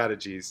Right.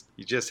 strategies,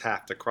 you just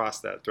have to cross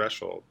that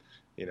threshold,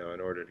 in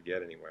order to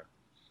get anywhere.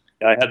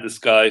 I had this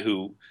guy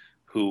who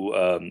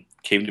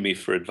came to me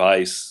for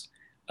advice.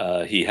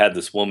 He had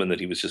this woman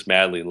that he was just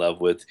madly in love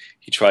with.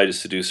 He tried to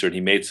seduce her, and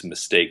he made some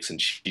mistakes, and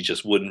she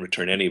just wouldn't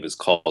return any of his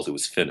calls. It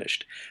was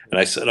finished. And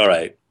I said, all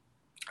right,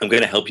 I'm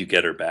going to help you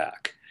get her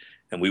back.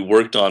 And we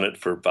worked on it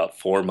for about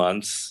 4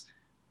 months,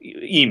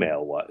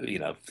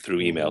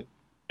 through email.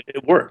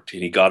 It worked,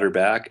 and he got her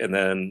back, and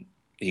then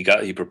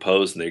he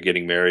proposed, and they're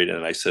getting married.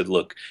 And I said,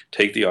 look,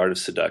 take the Art of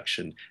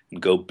Seduction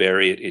and go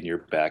bury it in your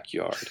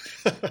backyard.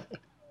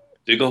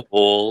 Dig a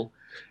hole,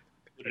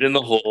 put it in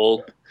the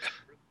hole,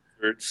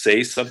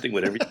 say something,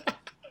 whatever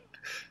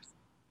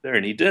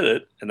and he did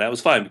it, and that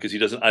was fine, because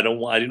I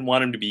didn't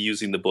want him to be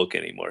using the book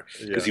anymore,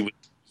 because he was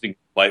using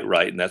quite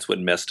right, and that's what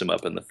messed him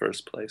up in the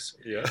first place.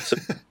 Yeah. So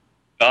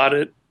got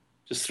it.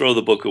 Just throw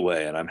the book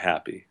away, and I'm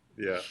happy.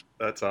 Yeah,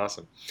 that's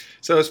awesome.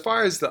 So as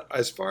far as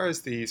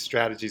the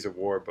strategies of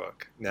war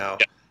book, now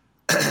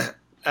Yeah.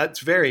 that's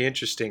very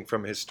interesting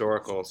from a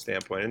historical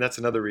standpoint, and that's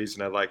another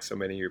reason I like so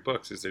many of your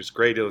books. Is there's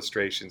great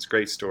illustrations,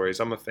 great stories.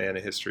 I'm a fan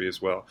of history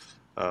as well.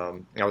 I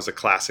was a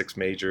classics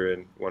major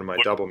in one of my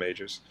double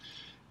majors,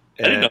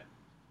 I didn't and know.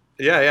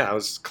 yeah, I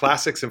was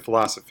classics and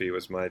philosophy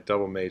was my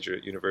double major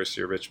at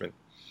University of Richmond.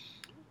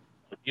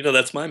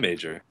 That's my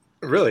major.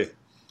 Really,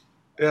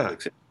 yeah.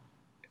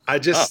 I Ah,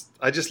 just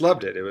I just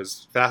loved it. It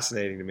was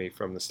fascinating to me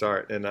from the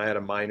start, and I had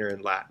a minor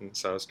in Latin,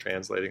 so I was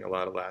translating a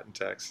lot of Latin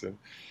texts, and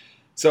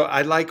so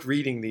I like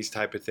reading these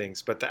type of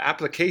things. But the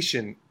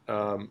application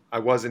I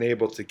wasn't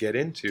able to get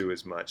into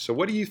as much. So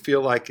what do you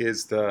feel like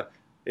is the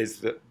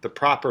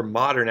proper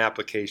modern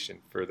application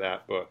for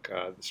that book,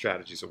 The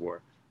Strategies of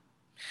War?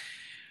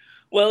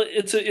 well,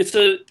 it's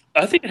a.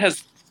 I think it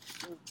has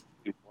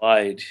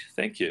wide.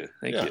 Thank you,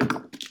 thank Yeah,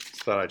 you.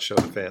 just thought I'd show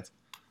the fans.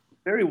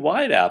 Very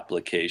wide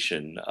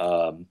application.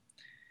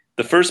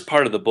 The first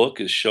part of the book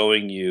is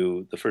showing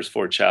you the first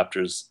four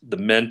chapters, the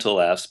mental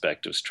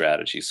aspect of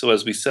strategy. So,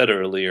 as we said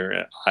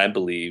earlier, I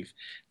believe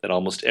that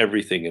almost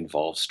everything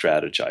involves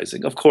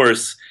strategizing. Of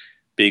course,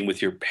 being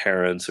with your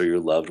parents or your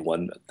loved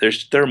one, there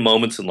are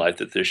moments in life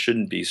that there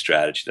shouldn't be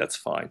strategy. That's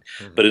fine.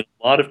 Hmm. But in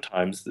a lot of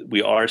times,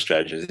 we are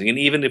strategizing. And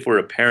even if we're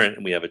a parent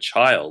and we have a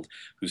child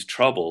who's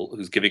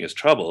giving us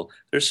trouble,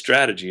 there's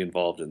strategy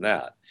involved in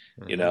that.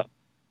 You Hmm. know.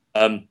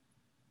 Um,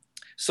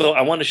 so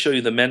I want to show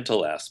you the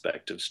mental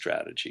aspect of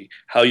strategy,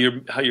 how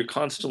you're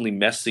constantly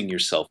messing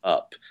yourself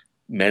up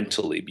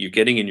mentally. You're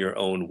getting in your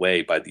own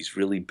way by these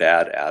really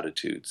bad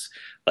attitudes.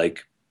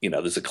 Like,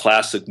 there's a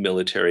classic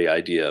military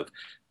idea of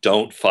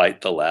don't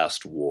fight the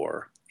last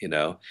war.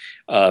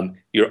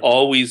 You're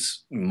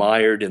always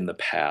mired in the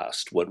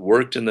past, what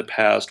worked in the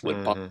past,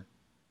 what bombed Hmm. in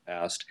the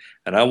past.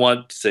 And I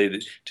want to say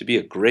that to be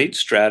a great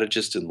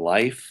strategist in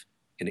life,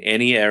 in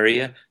any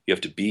area, you have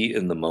to be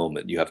in the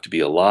moment. You have to be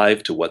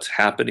alive to what's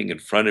happening in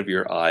front of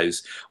your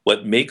eyes,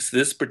 what makes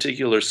this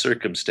particular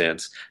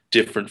circumstance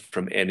different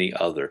from any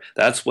other.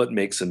 That's what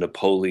makes a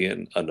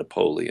Napoleon a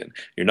Napoleon.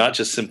 You're not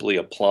just simply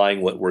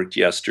applying what worked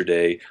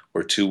yesterday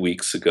or 2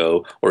 weeks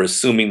ago, or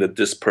assuming that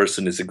this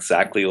person is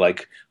exactly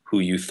like who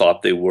you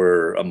thought they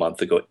were a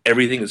month ago.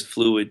 Everything is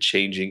fluid,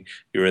 changing.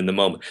 You're in the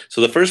moment.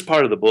 So the first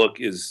part of the book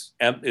is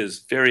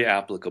very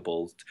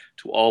applicable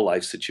to all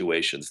life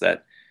situations.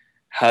 That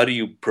how do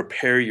you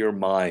prepare your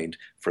mind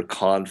for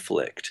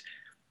conflict?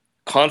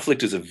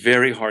 Conflict is a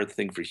very hard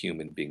thing for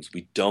human beings.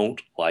 We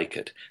don't like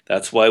it.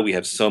 That's why we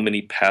have so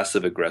many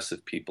passive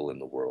aggressive people in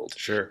the world.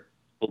 Sure.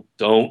 People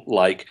don't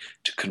like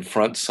to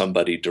confront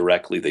somebody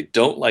directly. They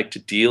don't like to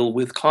deal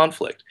with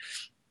conflict.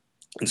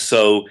 And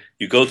so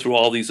you go through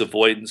all these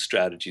avoidance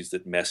strategies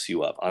that mess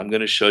you up. I'm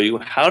going to show you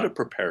how to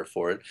prepare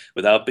for it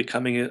without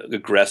becoming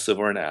aggressive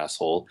or an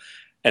asshole,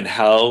 and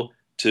how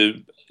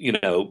to,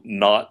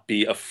 not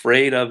be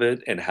afraid of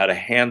it, and how to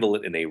handle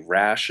it in a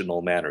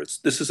rational manner.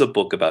 This is a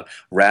book about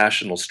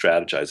rational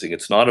strategizing.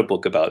 It's not a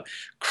book about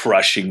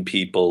crushing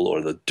people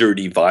or the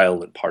dirty,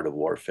 violent part of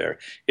warfare.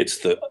 It's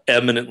the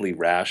eminently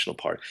rational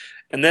part.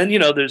 And then,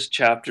 there's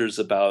chapters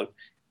about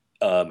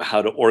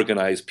how to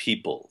organize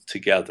people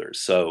together.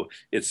 So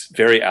it's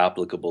very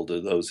applicable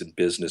to those in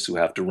business who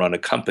have to run a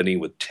company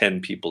with 10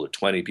 people or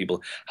 20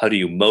 people. How do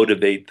you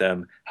motivate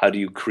them? How do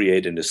you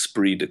create an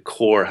esprit de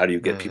corps? How do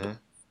you get people Hmm.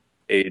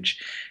 age?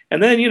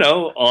 And then,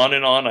 on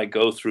and on, I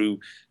go through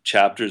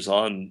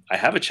I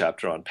have a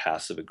chapter on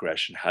passive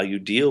aggression, how you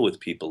deal with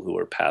people who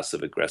are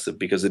passive aggressive,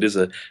 because it is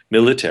a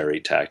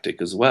military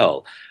tactic as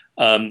well.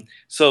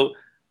 So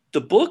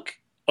the book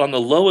on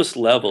the lowest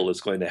level is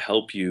going to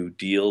help you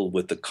deal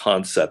with the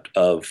concept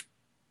of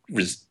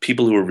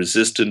people who are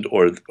resistant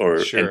or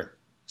Sure.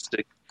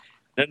 antagonistic.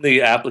 Then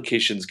the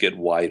applications get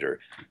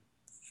wider.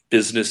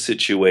 Business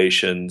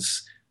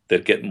situations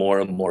that get more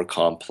and more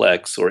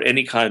complex, or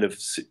any kind of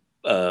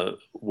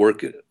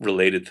work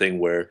related thing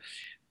where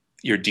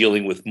you're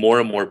dealing with more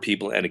and more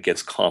people and it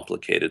gets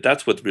complicated.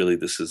 That's what really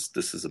this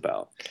is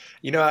about.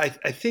 I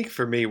think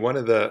for me, one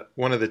of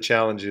the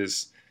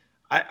challenges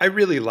I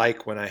really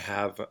like when I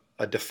have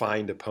a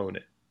defined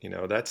opponent.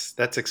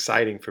 That's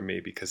exciting for me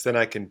because then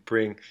I can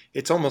bring.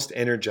 It's almost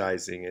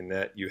energizing in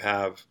that you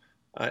have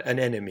an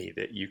enemy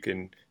that you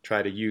can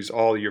try to use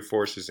all your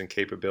forces and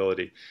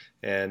capability.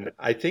 And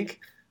I think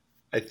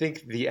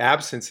the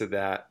absence of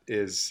that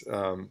is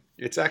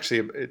it's a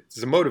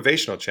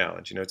motivational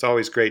challenge. It's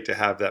always great to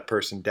have that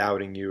person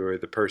doubting you or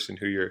the person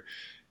who you're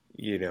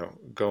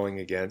going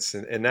against,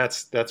 and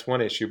that's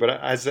one issue. But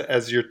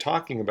as you're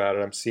talking about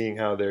it, I'm seeing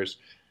how there's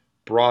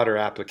broader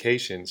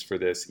applications for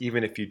this,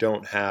 even if you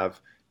don't have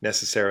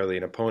necessarily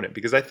an opponent.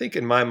 Because I think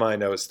in my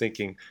mind, I was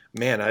thinking,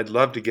 man, I'd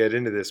love to get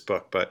into this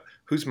book, but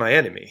who's my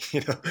enemy?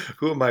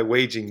 Who am I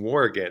waging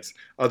war against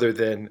other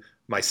than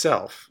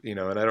myself? And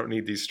I don't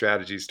need these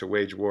strategies to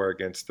wage war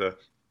against the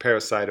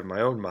parasite of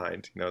my own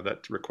mind.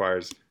 That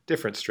requires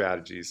different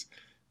strategies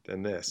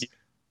than this.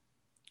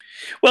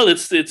 Well,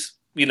 it's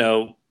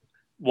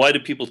why do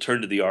people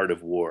turn to the art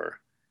of war?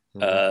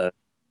 Hmm. Uh,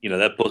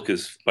 that book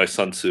is by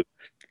Sun Tzu.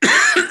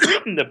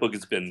 That book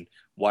has been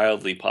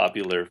wildly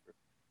popular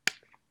for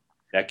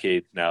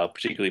decades now,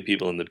 particularly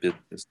people in the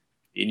business.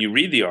 And you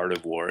read The Art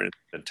of War, and it's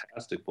a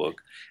fantastic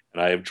book,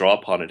 and I have drawn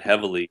upon it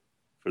heavily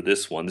for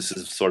this one. This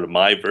is sort of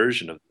my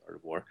version of The Art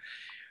of War.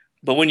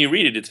 But when you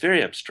read it, it's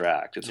very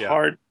abstract. It's Yeah.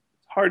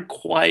 hard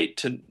quite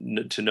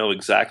to know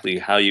exactly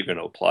how you're going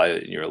to apply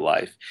it in your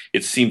life.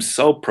 It seems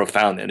so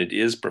profound, and it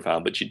is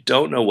profound, but you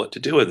don't know what to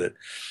do with it.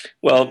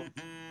 Well,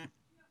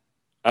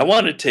 I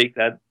want to take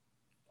that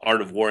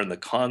art of war and the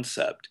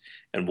concept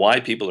and why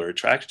people are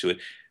attracted to it.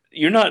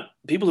 You're not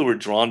people who are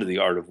drawn to the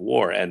art of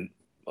war, and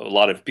a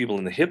lot of people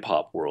in the hip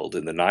hop world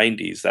in the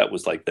 90s, that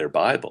was like their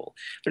Bible.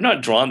 They're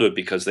not drawn to it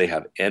because they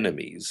have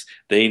enemies.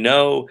 They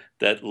know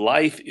that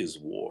life is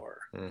war,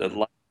 that Hmm.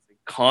 life is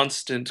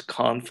constant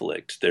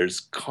conflict.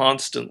 There's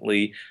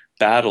constantly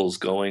battles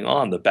going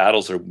on. The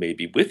battles are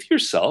maybe with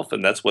yourself,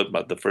 and that's what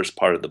the first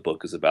part of the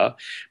book is about.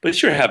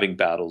 But you're having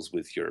battles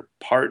with your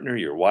partner,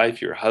 your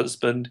wife, your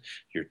husband,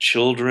 your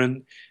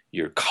children,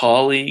 your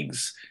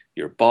colleagues,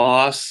 your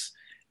boss,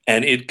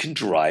 and it can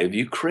drive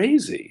you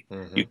crazy.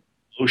 Hmm. You get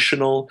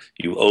emotional,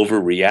 you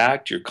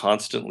overreact, you're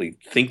constantly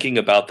thinking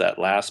about that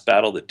last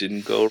battle that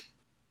didn't go.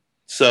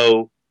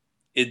 So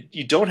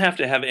you don't have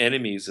to have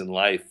enemies in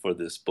life for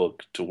this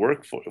book to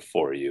work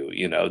for you.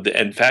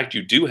 In fact,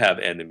 you do have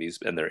enemies,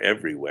 and they're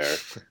everywhere.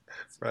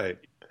 Right.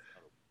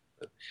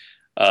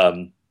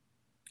 Um,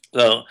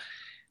 so,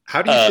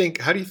 How do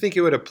you think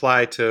it would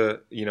apply to,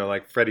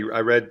 like Freddie?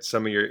 I read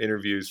some of your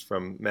interviews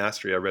from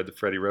Mastery. I read the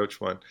Freddie Roach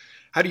one.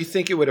 How do you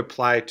think it would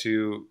apply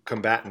to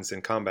combatants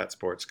in combat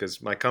sports?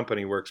 Because my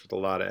company works with a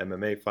lot of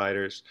MMA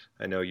fighters.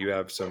 I know you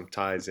have some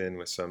ties in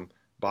with some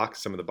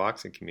of the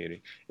boxing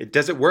community.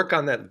 Does it work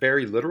on that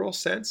very literal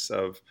sense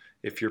of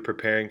if you're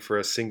preparing for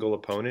a single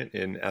opponent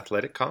in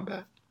athletic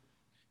combat?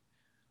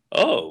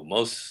 oh,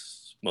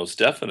 most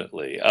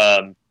definitely.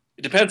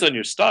 It depends on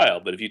your style,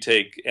 but if you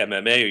take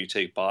MMA or you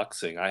take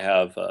boxing, I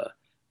have a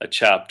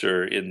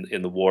chapter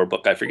in the war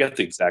book. I forget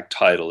the exact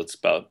title. It's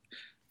about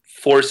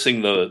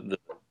forcing the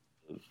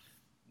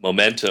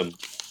momentum,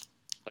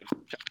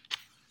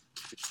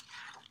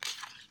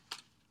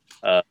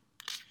 uh,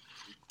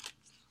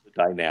 the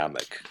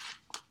dynamic,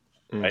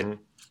 right? Hmm.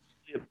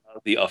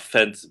 About the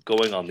offense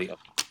going on the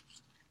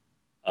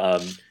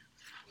um,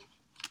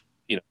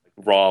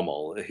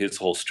 Rommel, his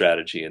whole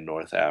strategy in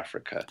North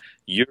Africa.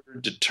 You're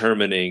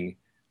determining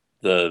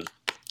the.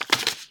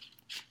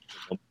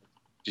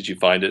 Did you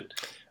find it?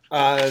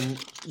 Uh,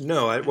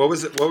 no. What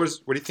was it? What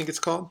do you think it's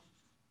called?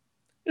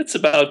 It's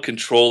about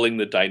controlling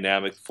the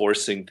dynamic,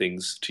 forcing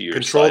things to your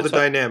Control side. the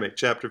dynamic,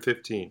 chapter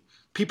 15.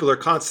 People are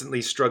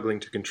constantly struggling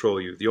to control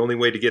you. The only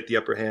way to get the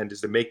upper hand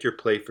is to make your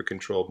play for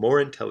control more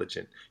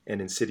intelligent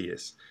and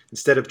insidious.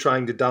 Instead of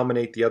trying to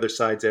dominate the other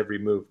side's every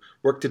move,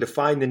 work to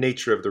define the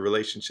nature of the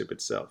relationship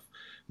itself.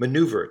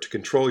 Maneuver to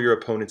control your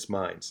opponent's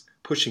minds,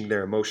 pushing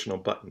their emotional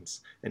buttons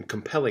and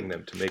compelling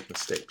them to make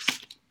mistakes.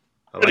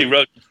 I Freddie like,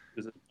 Roach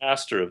is a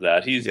master of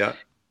that. yeah.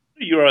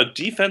 You're a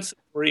defensive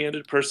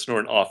oriented person or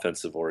an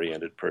offensive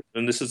oriented person.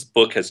 And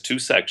book has two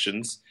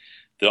sections.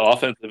 The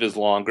offensive is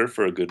longer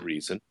for a good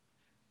reason.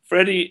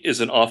 Freddie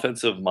is an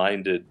offensive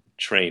minded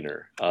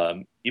trainer.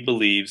 He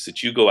believes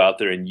that you go out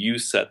there and you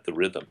set the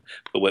rhythm.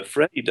 But what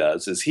Freddie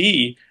does is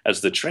he, as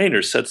the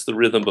trainer, sets the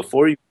rhythm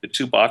before the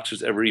two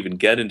boxers ever even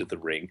get into the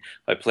ring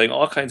by playing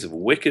all kinds of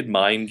wicked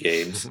mind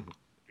games.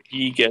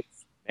 He gets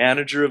the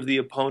manager of the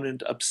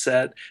opponent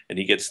upset, and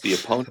he gets the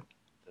opponent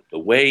at the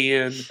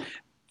weigh-in,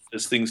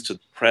 says things to the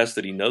press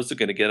that he knows are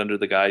going to get under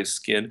the guy's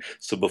skin.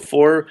 So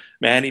before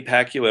Manny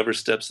Pacquiao ever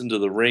steps into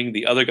the ring,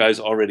 the other guy's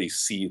already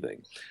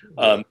seething.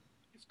 Yeah.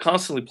 He's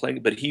constantly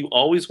playing, but he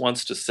always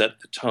wants to set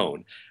the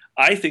tone.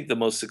 I think the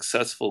most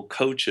successful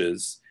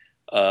coaches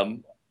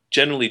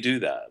generally do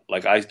that.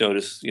 Like I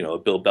noticed,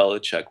 Bill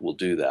Belichick will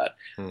do that.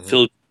 Hmm.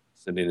 Phil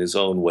Jackson, in his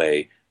own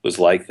way, was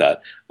like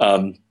that.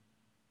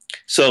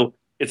 So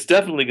it's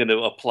definitely going to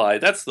apply.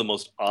 That's the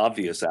most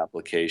obvious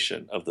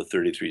application of the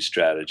 33 Phil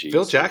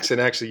strategies. Jackson,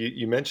 actually,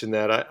 you mentioned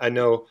that. I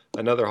know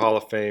another Hall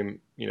of Fame,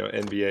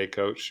 NBA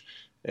coach,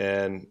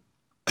 and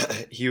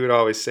he would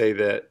always say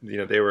that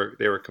they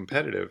were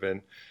competitive,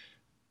 and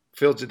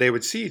they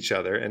would see each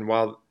other, and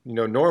while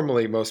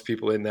normally most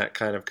people in that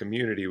kind of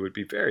community would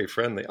be very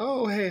friendly.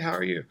 Oh, hey, how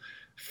are you?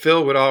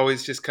 Phil would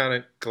always just kind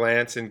of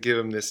glance and give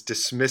him this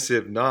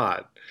dismissive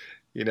nod.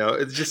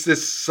 It's just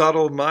this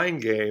subtle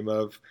mind game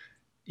of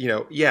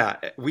yeah,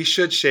 we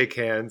should shake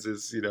hands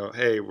as,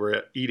 hey,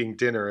 we're eating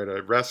dinner at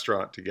a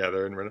restaurant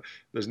together and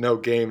there's no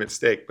game at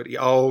stake. But he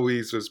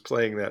always was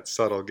playing that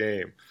subtle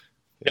game,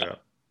 you Yeah. know.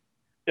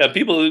 Yeah,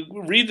 people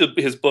who read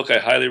his book. I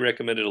highly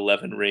recommend it.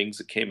 11 Rings.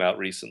 It came out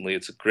recently.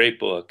 It's a great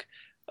book.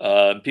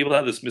 People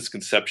have this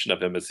misconception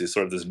of him as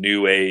this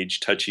new age,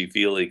 touchy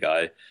feely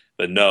guy,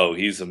 but no,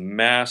 he's a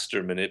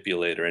master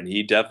manipulator, and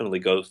he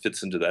definitely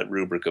fits into that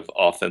rubric of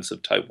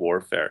offensive type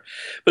warfare.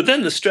 But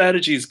then the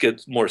strategies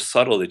get more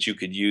subtle that you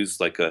could use,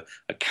 like a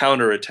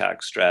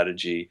counterattack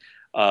strategy.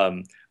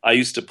 I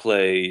used to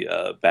play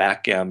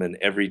backgammon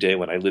every day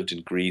when I lived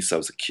in Greece. I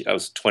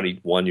was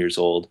 21 years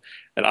old,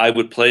 and I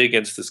would play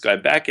against this guy.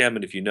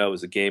 Backgammon, if you know,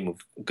 is a game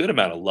of a good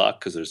amount of luck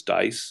because there's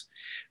dice.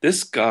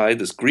 This guy,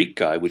 this Greek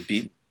guy, would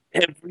beat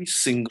me every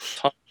single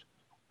time,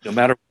 no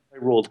matter what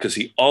I rolled, because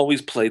he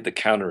always played the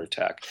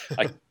counterattack.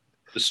 I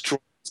destroy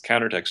this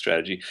counterattack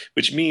strategy,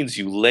 which means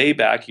you lay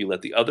back, you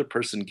let the other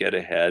person get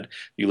ahead,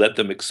 you let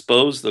them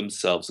expose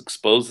themselves,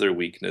 expose their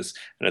weakness,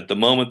 and at the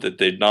moment that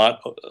they're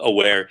not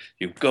aware,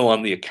 you go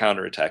on the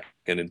counterattack.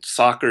 And in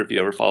soccer, if you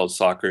ever followed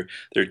soccer,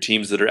 there are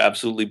teams that are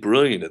absolutely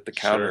brilliant at the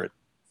counter, Sure.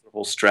 the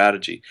whole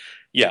strategy.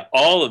 Yeah,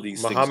 all of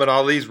these things. Muhammad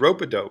Ali's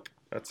rope-a-dope.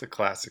 That's a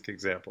classic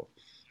example.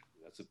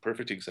 That's a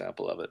perfect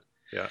example of it.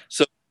 Yeah.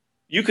 So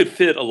you could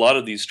fit a lot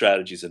of these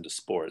strategies into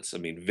sports. I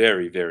mean,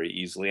 very, very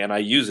easily. And I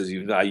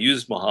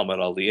used Muhammad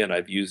Ali, and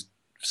I've used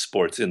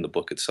sports in the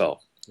book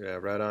itself. Yeah,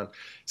 right on.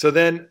 So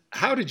then,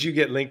 how did you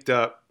get linked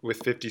up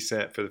with 50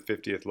 Cent for the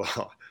 50th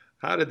Law?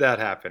 How did that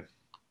happen?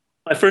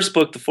 My first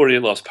book, The 48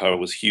 Lost Power,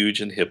 was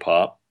huge in hip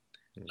hop.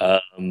 I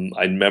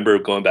remember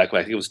going back,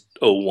 I think it was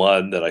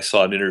 '01, that I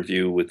saw an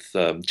interview with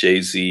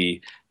Jay-Z.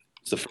 It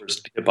was the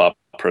first hip hop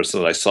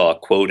person that I saw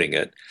quoting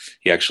it.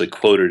 He actually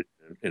quoted it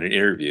in an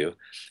interview.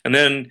 And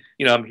then,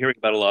 I'm hearing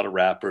about a lot of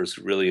rappers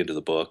really into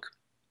the book.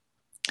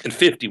 And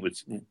 50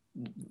 was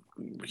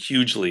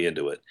hugely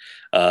into it.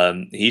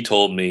 He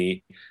told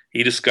me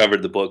he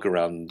discovered the book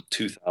around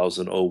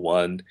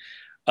 2001.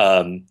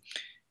 And,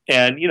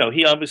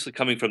 he obviously,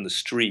 coming from the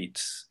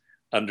streets,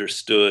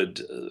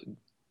 understood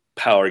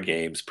power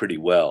games pretty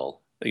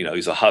well.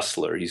 He's a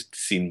hustler. He's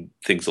seen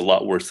things a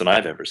lot worse than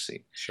I've ever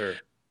seen. Sure.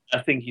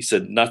 He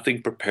said,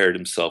 nothing prepared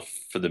himself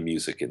for the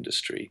music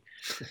industry.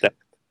 That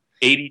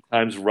 80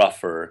 times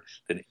rougher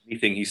than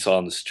anything he saw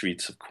on the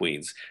streets of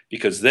Queens.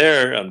 Because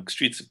there, on the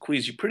streets of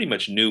Queens, you pretty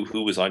much knew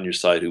who was on your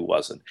side, who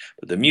wasn't.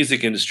 But the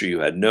music industry, you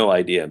had no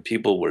idea, and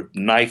people were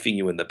knifing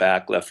you in the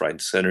back, left, right,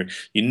 and center.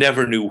 You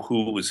never knew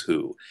who was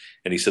who.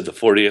 And he said the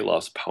 48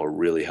 Laws of Power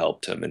really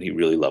helped him, and he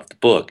really loved the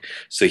book.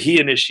 So he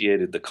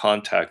initiated the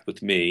contact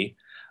with me.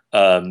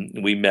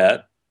 We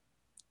met,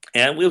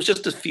 and it was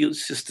just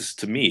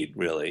to meet,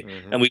 really.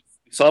 Mm-hmm. And we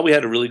saw we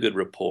had a really good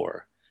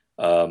rapport.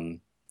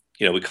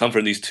 We come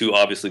from these two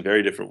obviously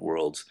very different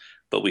worlds,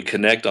 but we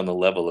connect on the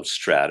level of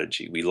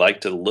strategy. We like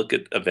to look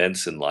at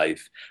events in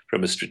life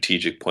from a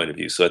strategic point of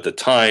view. So at the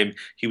time,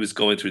 he was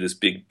going through this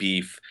big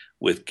beef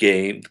with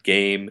game,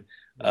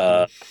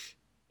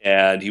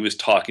 and he was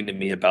talking to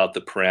me about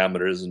the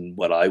parameters and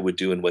what I would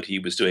do and what he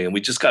was doing. And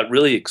we just got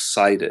really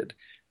excited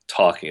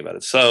talking about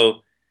it.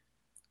 So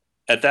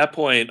at that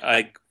point,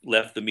 I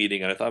left the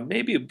meeting and I thought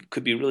maybe it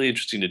could be really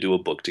interesting to do a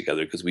book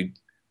together, because we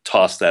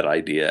tossed that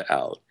idea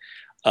out.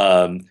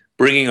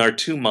 Bringing our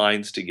two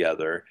minds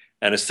together.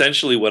 And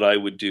essentially what I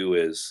would do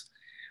is,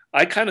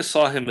 I kind of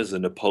saw him as a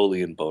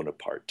Napoleon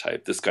Bonaparte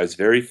type. This guy's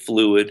very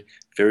fluid,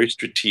 very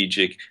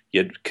strategic,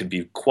 yet can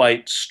be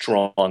quite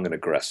strong and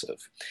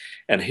aggressive.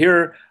 And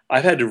here,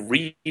 I've had to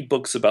read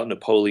books about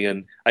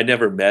Napoleon. I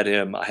never met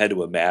him. I had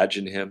to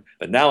imagine him.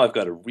 But now I've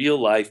got a real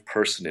life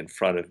person in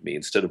front of me.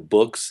 Instead of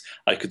books,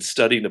 I could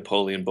study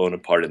Napoleon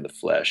Bonaparte in the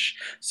flesh.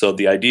 So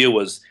the idea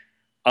was,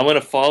 I'm going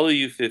to follow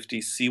you,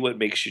 50, see what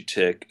makes you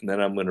tick, and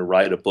then I'm going to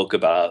write a book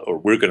about, or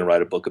we're going to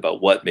write a book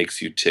about what makes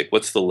you tick.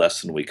 What's the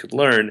lesson we could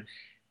learn?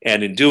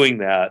 And in doing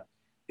that,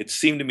 it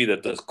seemed to me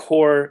that the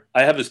core,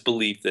 I have this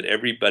belief that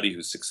everybody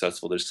who's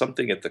successful, there's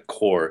something at the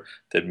core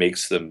that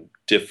makes them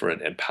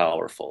different and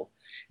powerful.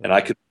 And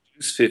I could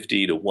reduce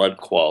 50 to one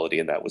quality,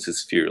 and that was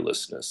his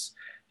fearlessness.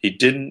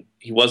 He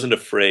wasn't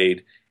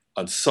afraid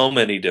on so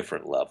many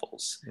different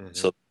levels. Mm-hmm.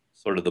 So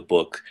sort of the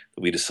book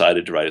that we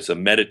decided to write is a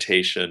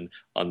meditation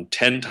on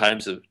 10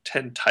 types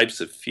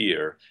of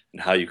fear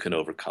and how you can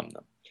overcome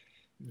them.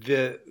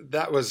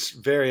 That was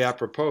very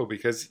apropos,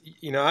 because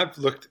I've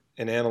looked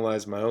and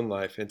analyzed my own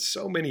life, and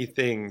so many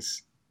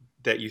things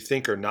that you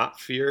think are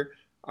not fear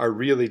are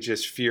really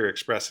just fear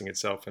expressing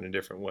itself in a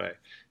different way.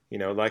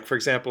 Like, for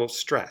example,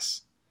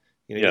 stress.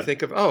 You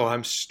think of, oh,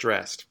 I'm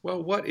stressed.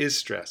 Well, what is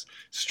stress?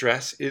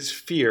 Stress is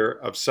fear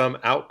of some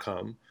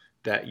outcome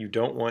that you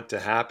don't want to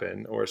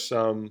happen, or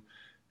some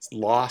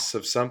loss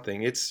of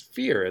something. It's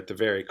fear at the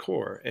very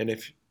core. And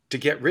if to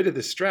get rid of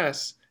the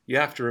stress, you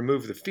have to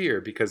remove the fear,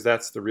 because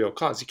that's the real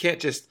cause. You can't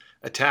just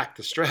attack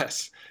the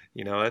stress.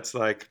 It's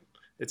like,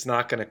 it's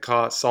not going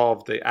to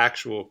solve the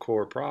actual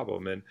core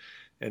problem.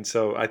 And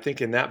so I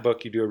think in that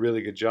book, you do a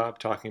really good job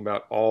talking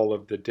about all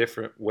of the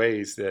different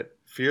ways that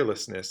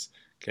fearlessness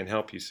can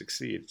help you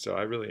succeed. So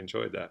I really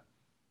enjoyed that.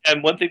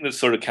 And one thing that's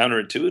sort of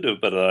counterintuitive,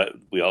 but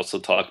we also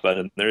talk about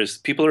it, there is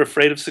people are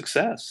afraid of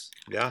success.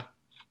 Yeah.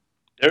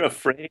 They're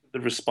afraid of the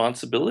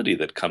responsibility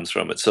that comes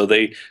from it. So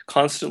they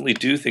constantly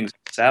do things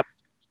to sabotage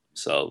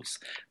themselves.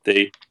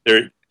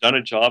 They're done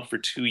a job for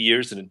 2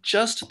 years, and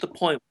just at the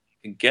point where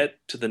you can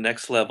get to the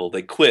next level,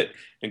 they quit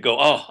and go,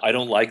 oh, I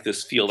don't like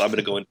this field. I'm going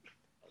to go in.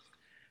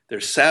 They're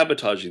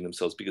sabotaging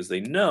themselves because they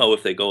know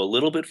if they go a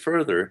little bit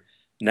further,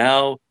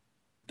 now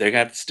they're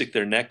going to have to stick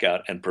their neck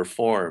out and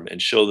perform and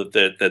show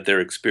that their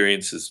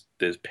experience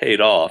is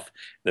paid off,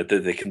 that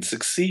they can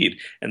succeed.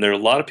 And there are a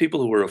lot of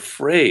people who are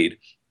afraid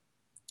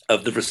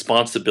of the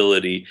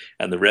responsibility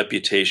and the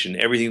reputation,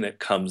 everything that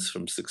comes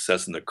from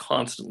success, and they're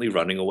constantly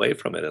running away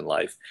from it in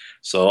life.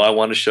 So I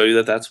want to show you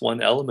that that's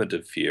one element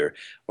of fear,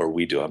 or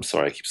we do. I'm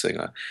sorry, I keep saying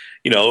that.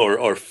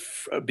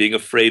 Being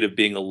afraid of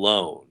being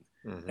alone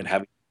and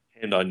having to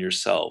depend on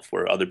yourself,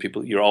 where other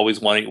people, you're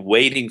always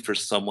waiting for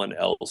someone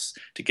else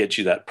to get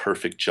you that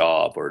perfect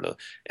job or to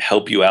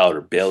help you out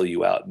or bail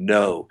you out.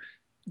 No,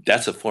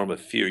 that's a form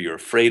of fear. You're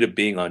afraid of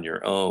being on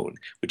your own,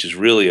 which is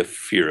really a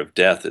fear of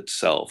death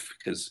itself,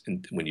 because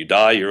when you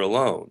die, you're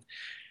alone.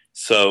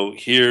 So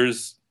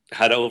here's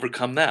how to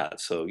overcome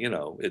that. So,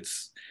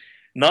 it's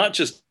not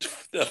just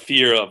a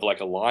fear of like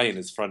a lion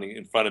is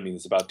in front of me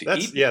is about to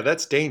eat me. Yeah,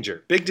 that's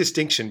danger. Big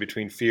distinction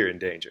between fear and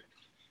danger.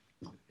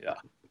 Yeah.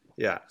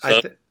 Yeah.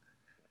 So,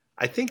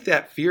 I think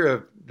that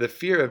the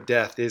fear of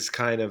death is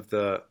kind of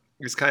the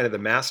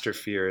master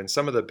fear, and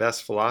some of the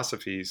best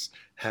philosophies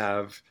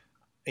have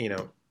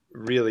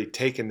really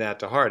taken that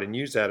to heart and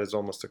use that as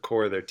almost a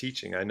core of their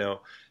teaching. I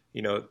know,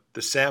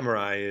 the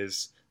samurai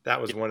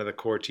that was one of the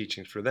core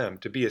teachings for them.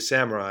 To be a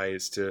samurai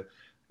is to,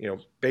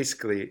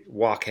 basically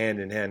walk hand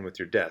in hand with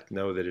your death,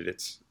 know that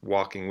it's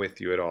walking with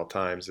you at all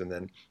times. And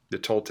then the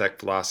Toltec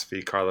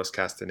philosophy, Carlos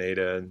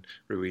Castaneda and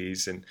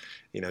Ruiz, and,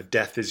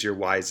 death is your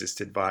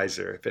wisest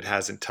advisor. If it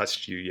hasn't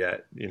touched you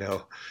yet,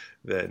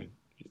 then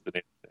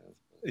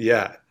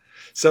yeah.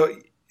 So,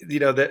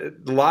 a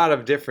lot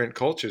of different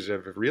cultures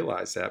have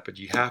realized that, but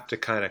you have to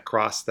kind of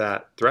cross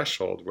that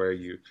threshold where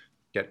you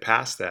get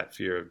past that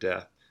fear of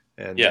death,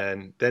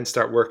 and then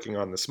start working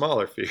on the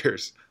smaller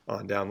fears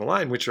on down the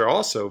line, which are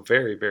also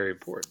very, very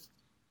important.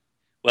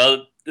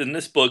 Well, in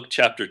this book,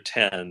 chapter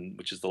 10,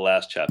 which is the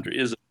last chapter,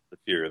 is the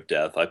fear of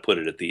death. I put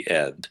it at the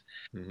end,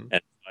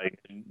 and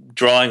I'm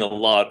drawing a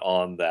lot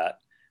on that,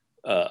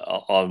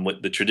 on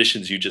what the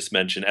traditions you just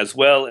mentioned, as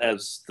well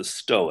as the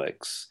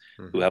Stoics,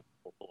 who have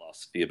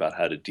philosophy about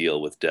how to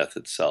deal with death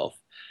itself.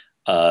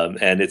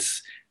 And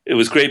it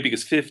was great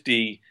because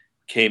 50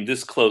 came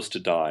this close to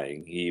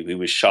dying. He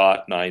was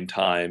shot 9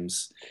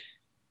 times,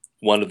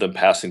 one of them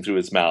passing through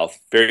his mouth,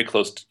 very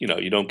close to,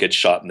 you don't get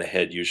shot in the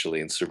head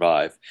usually and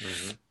survive.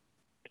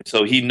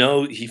 So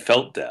he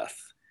felt death,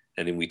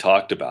 and we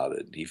talked about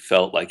it. He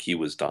felt like he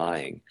was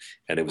dying,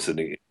 and it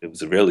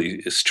was a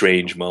really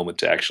strange moment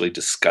to actually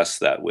discuss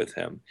that with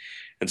him.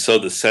 And so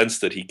the sense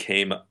that he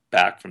came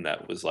back from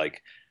that was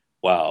like,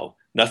 wow,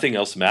 nothing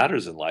else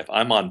matters in life.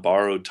 I'm on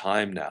borrowed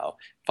time now.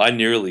 If I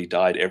nearly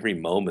died, every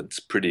moment's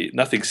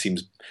nothing's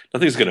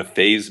going to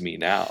faze me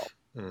now.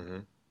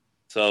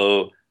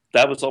 So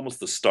that was almost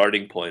the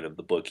starting point of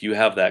the book. You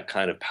have that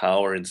kind of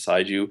power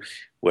inside you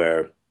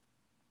where at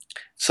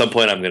some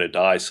point I'm going to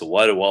die. So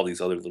why do all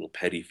these other little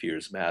petty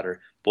fears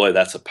matter? Boy,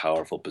 that's a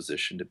powerful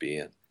position to be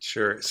in.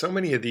 Sure. So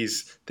many of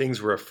these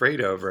things we're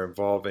afraid of are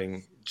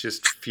involving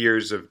just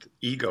fears of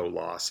ego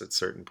loss at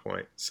certain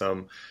point,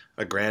 some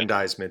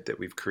aggrandizement that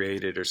we've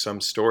created or some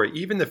story.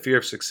 Even the fear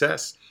of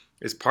success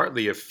is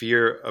partly a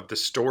fear of the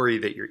story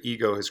that your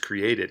ego has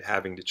created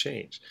having to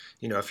change.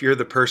 If you're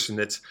the person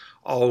that's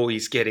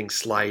always getting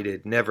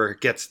slighted, never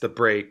gets the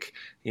break,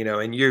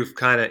 and you've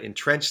kind of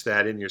entrenched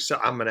that in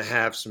yourself, I'm going to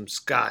have some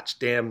scotch,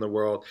 damn the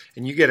world,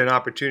 and you get an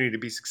opportunity to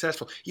be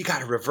successful, you got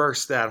to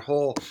reverse that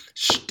whole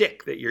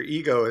shtick that your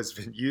ego has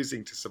been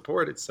using to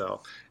support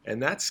itself. And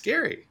that's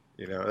scary.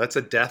 That's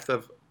a death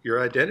of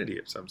your identity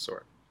of some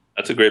sort.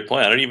 That's a great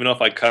point. I don't even know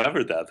if I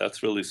covered that.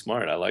 That's really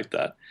smart. I like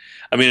that.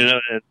 I mean,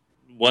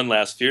 one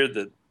last fear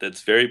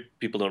that's very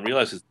people don't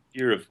realize is the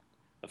fear of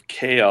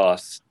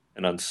chaos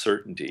and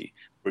uncertainty,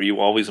 where you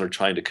always are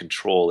trying to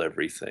control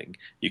everything.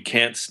 You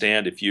can't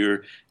stand if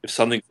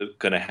something's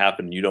going to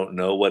happen, you don't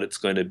know what it's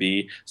going to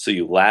be, so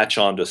you latch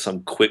onto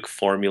some quick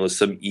formula,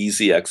 some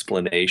easy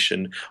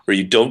explanation, or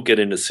you don't get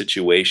in a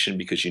situation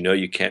because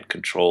you can't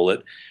control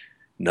it.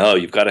 No,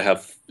 you got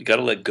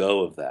to let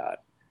go of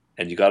that.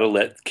 And you got to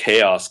let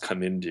chaos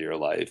come into your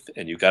life,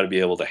 and you got to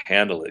be able to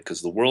handle it,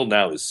 because the world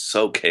now is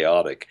so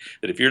chaotic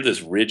that if you're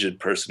this rigid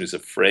person who's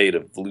afraid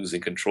of losing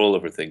control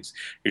over things,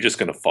 you're just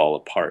going to fall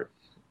apart.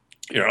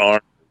 Your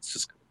arm is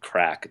just going to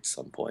crack at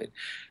some point.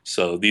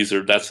 So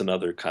that's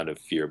another kind of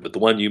fear. But the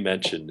one you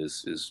mentioned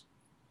is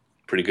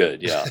pretty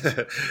good. Yeah.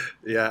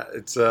 Yeah.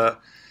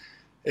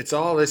 It's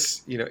all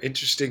this,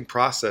 interesting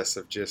process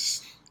of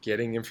just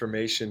getting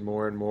information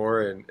more and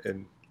more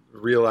and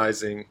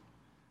realizing.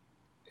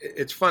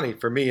 It's funny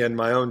for me in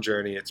my own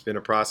journey. It's been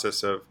a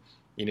process of,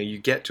 you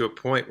get to a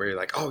point where you're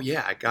like, oh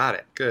yeah, I got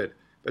it. Good.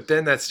 But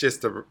then that's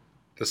just the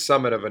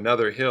summit of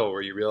another hill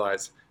where you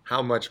realize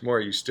how much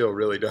more you still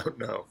really don't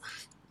know,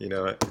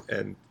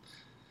 and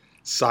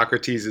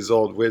Socrates'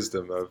 old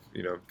wisdom of,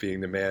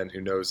 being the man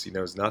who knows he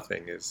knows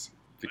nothing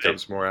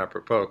becomes more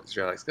apropos, because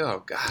you're like,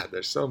 oh God,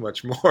 there's so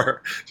much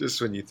more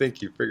just when you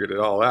think you figured it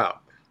all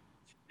out.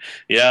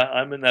 Yeah,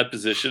 I'm in that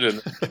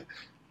position.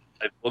 And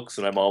books,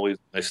 and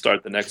I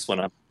start the next one.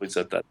 I'm always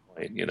at that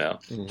point, you know.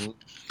 Hmm.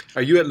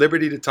 Are you at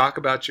liberty to talk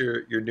about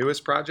your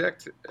newest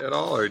project at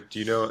all, or do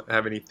you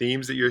have any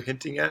themes that you're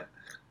hinting at?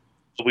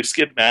 So we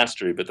skipped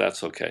mastery, but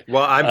that's okay.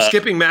 Well, I'm Uh,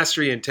 skipping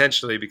mastery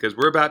intentionally because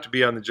we're about to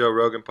be on the Joe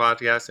Rogan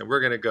podcast, and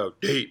we're going to go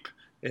deep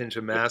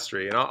into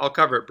mastery, and I'll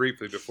cover it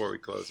briefly before we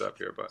close up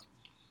here. But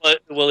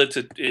well,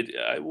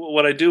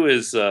 what I do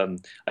is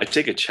I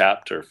take a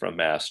chapter from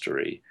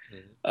mastery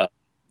Mhm. uh,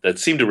 that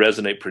seemed to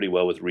resonate pretty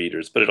well with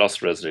readers, but it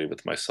also resonated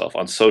with myself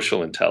on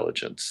social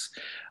intelligence,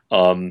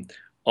 um,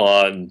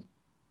 on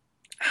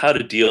how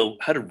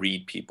to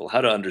read people,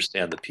 how to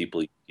understand the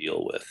people you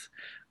deal with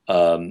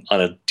on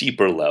a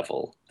deeper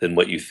level than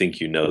what you think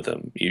you know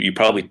them. You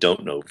probably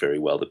don't know very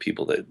well the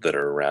people that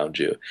are around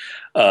you.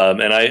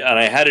 And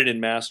I had it in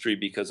mastery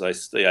because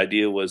the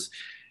idea was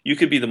you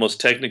could be the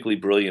most technically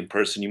brilliant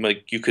person.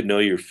 You could know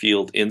your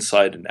field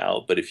inside and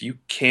out, but if you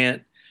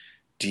can't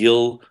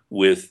deal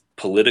with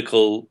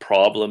political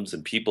problems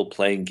and people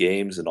playing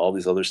games and all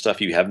these other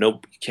stuff, you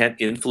can't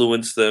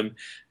influence them,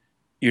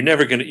 you're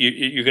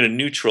gonna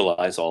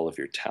neutralize all of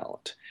your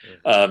talent.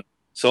 Mhm.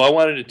 So I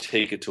wanted to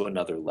take it to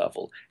another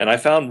level, and I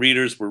found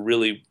readers were it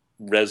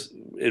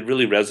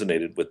really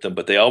resonated with them,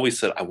 but they always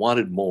said I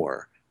wanted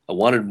more. I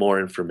wanted more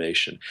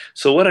information.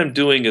 So what I'm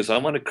doing is I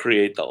want to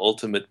create the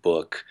ultimate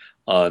book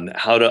on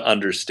how to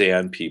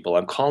understand people.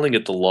 I'm calling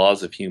it the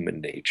laws of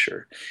human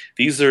nature.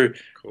 These are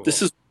this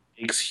Cool. is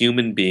what makes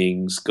human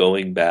beings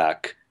going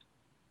back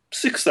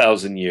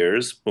 6,000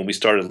 years when we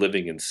started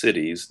living in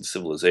cities and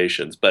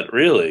civilizations, but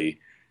really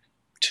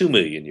 2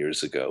 million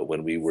years ago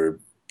when we were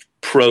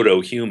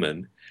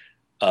proto-human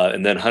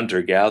and then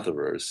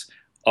hunter-gatherers.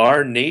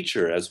 Our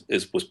nature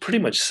was pretty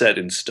much set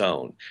in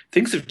stone.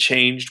 Things have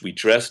changed. We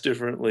dress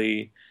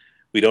differently.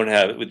 They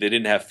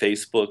didn't have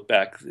Facebook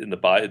back in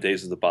the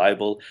days of the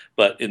Bible,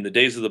 but in the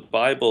days of the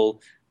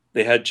Bible,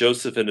 they had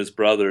Joseph and his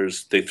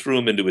brothers. They threw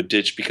him into a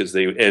ditch because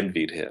they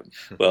envied him.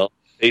 Well,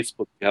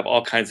 Facebook, you have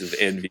all kinds of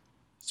envy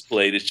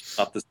displayed. It's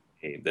not the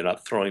same. They're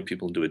not throwing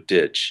people into a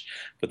ditch,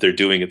 but they're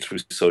doing it through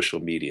social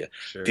media.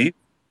 Sure.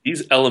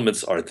 These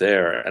elements are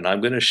there, and I'm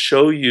going to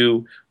show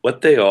you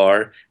what they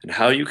are and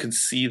how you can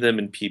see them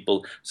in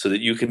people so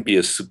that you can be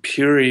a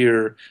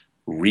superior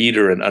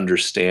reader and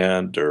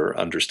understander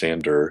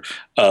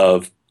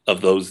of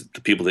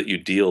the people that you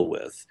deal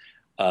with.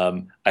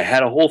 I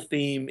had a whole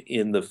theme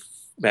in the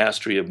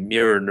mastery of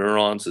mirror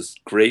neurons, this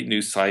great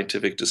new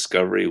scientific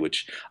discovery,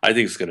 which I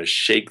think is going to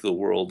shake the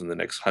world in the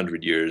next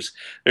 100 years.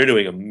 They're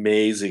doing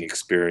amazing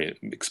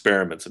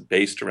experiments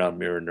based around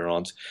mirror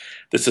neurons.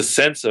 There's a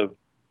sense of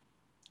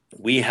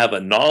we have a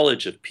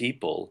knowledge of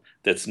people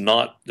that's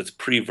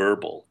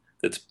pre-verbal,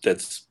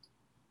 that's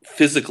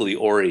physically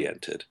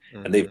oriented,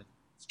 and they've Hmm.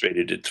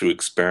 demonstrated it through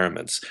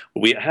experiments.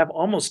 We have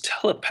almost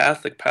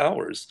telepathic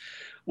powers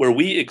where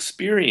we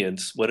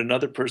experience what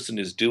another person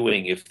is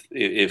doing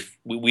if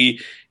we're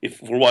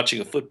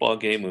watching a football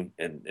game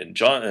and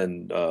John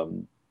and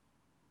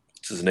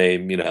what's his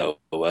name,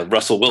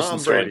 Russell Tom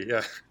Wilson's throwing Brady.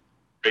 Yeah.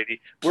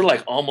 Brady, we're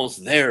like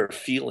almost there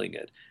feeling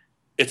it.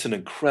 It's an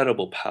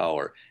incredible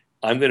power.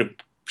 I'm going to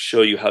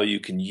show you how you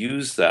can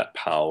use that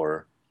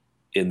power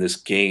in this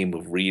game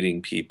of reading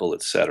people,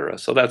 etc.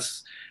 So I'm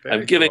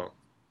Very giving cool.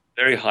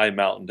 a very high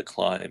mountain to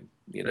climb,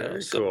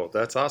 Very So cool.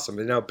 That's awesome.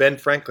 Ben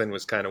Franklin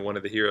was kind of one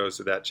of the heroes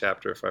of that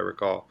chapter, if I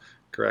recall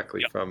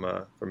correctly yeah, from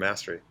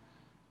Mastery.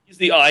 he's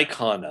the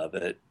icon of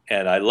it,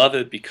 and I love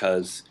it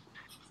because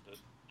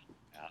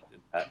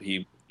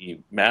he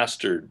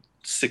mastered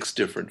 6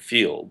 different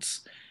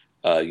fields.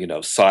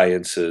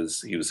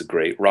 Sciences. He was a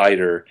great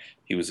writer.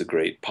 He was a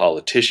great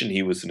politician.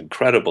 He was an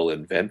incredible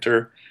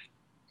inventor.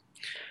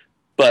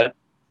 But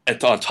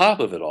on top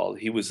of it all,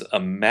 he was a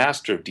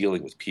master of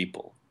dealing with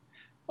people.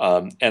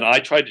 And I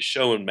tried to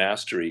show in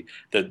Mastery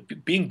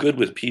that being good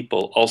with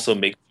people also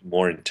makes you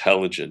more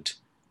intelligent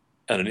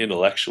on an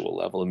intellectual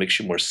level. It makes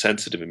you more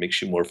sensitive. It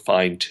makes you more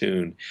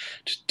fine-tuned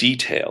to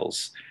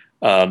details.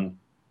 Um,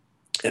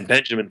 and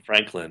Benjamin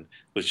Franklin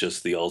was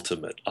just the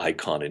ultimate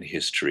icon in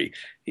history.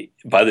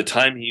 By the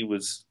time he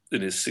was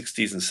in his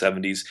 60s and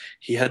 70s,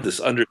 he had this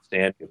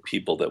understanding of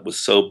people that was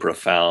so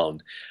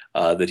profound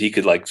that he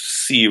could like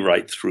see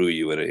right through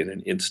you in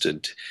an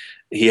instant.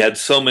 He had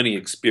so many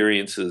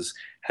experiences,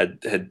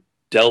 had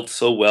dealt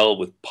so well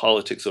with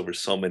politics over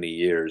so many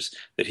years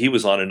that he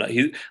was on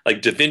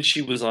like Da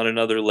Vinci was on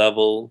another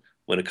level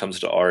when it comes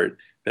to art.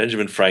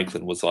 Benjamin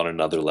Franklin was on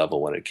another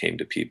level when it came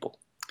to people.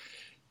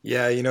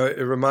 Yeah,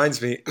 it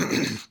reminds me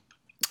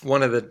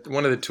one of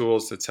the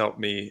tools that's helped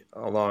me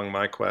along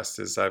my quest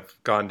is I've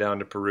gone down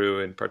to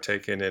Peru and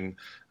partaken in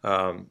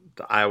the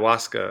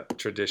ayahuasca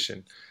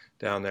tradition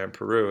down there in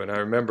Peru. And I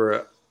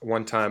remember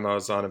one time I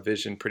was on a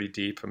vision pretty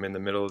deep. I'm in the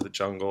middle of the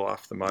jungle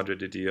off the Madre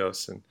de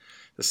Dios and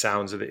the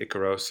sounds of the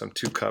Icaros. I'm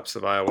 2 cups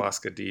of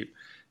ayahuasca deep,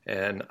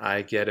 and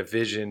I get a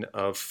vision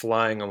of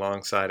flying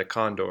alongside a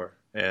condor.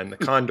 And the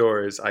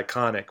condor is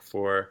iconic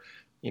for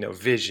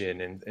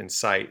vision and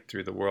sight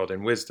through the world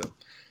and wisdom.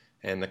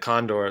 And the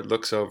condor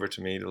looks over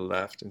to me to the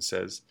left and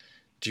says,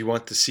 "Do you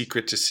want the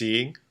secret to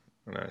seeing?"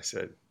 And I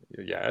said,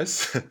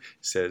 Yes. He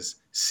says,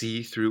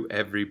 see through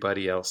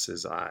everybody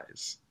else's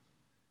eyes.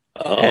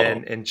 Oh,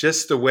 And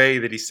just the way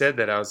that he said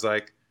that, I was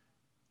like,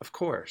 of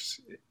course.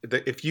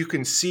 If you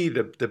can see,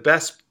 the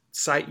best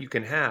sight you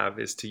can have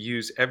is to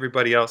use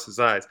everybody else's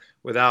eyes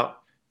without,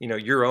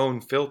 your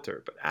own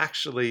filter, but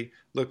actually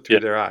look through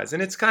yeah. their eyes.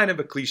 And it's kind of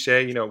a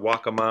cliche,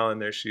 walk a mile in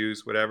their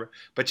shoes, whatever.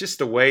 But just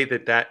the way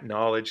that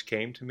knowledge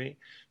came to me,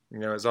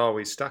 has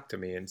always stuck to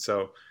me. And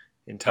so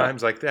in Huh.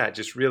 times like that,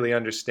 just really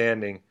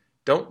understanding,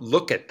 don't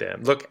look at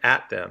them, look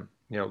at them,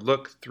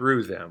 look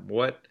through them.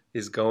 What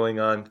is going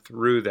on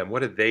through them?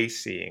 What are they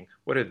seeing?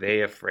 What are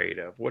they afraid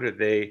of? What are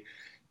they,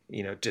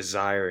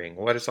 desiring?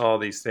 What is all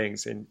these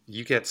things? And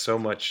you get so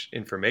much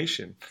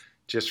information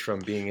just from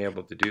being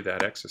able to do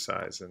that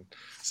exercise. And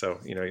so,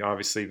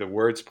 obviously the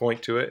words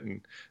point to it.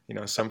 And,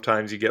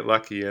 sometimes you get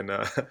lucky and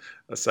a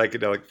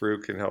psychedelic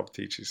brew can help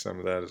teach you some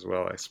of that as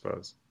well, I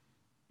suppose.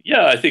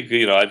 Yeah, I think,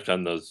 I've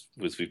done those,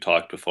 as we've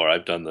talked before,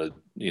 I've done the,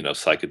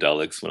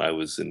 psychedelics when I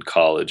was in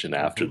college and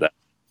after Mm-hmm. that.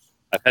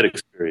 I've had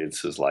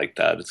experiences like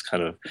that. It's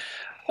kind of,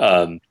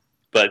 um,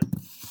 but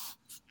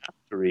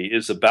mastery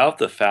is about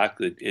the fact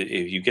that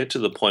if you get to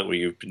the point where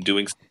you've been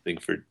doing something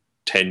for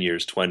 10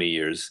 years, 20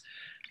 years,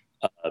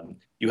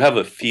 you have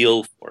a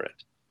feel for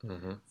it.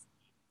 Mm-hmm.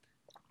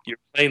 You're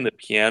playing the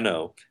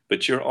piano,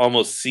 but you're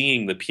almost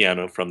seeing the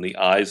piano from the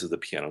eyes of the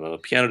piano. Now, the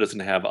piano doesn't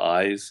have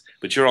eyes,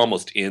 but you're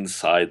almost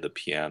inside the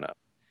piano.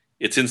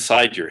 It's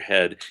inside your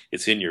head,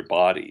 it's in your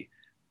body.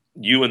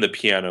 You and the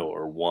piano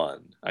are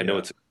one. I know Yeah.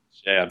 it's a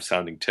cliche, I'm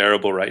sounding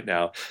terrible right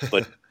now,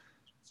 but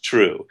it's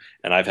true.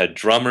 And I've had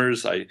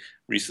drummers. I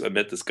recently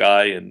met this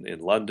guy in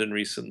London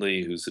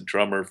recently who's a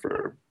drummer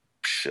for,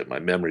 shit, my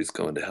memory's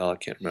going to hell. I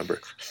can't remember.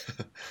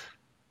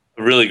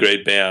 A really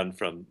great band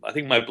from, I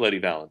think, My Bloody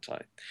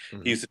Valentine.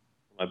 Mm-hmm. He's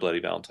My Bloody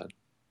Valentine.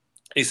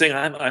 He's saying,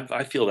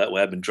 I feel that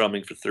way. I've been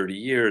drumming for 30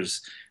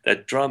 years.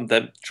 That drum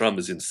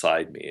is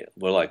inside me.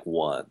 We're like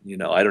one.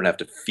 I don't have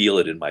to feel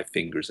it in my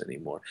fingers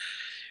anymore.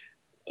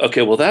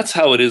 Okay, well, that's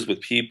how it is with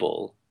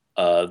people.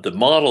 The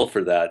model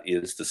for that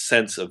is the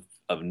sense of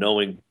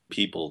knowing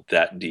people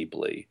that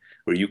deeply,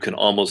 where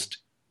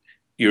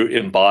you're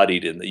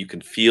embodied in that you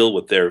can feel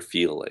what they're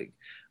feeling.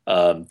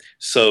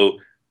 So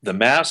the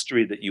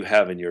mastery that you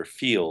have in your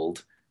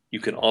field,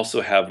 you can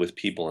also have with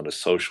people in a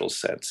social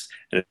sense.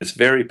 And it's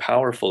very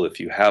powerful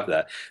if you have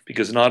that,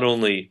 because not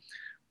only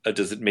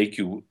does it make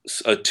you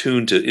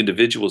attuned to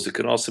individuals, it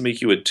can also make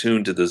you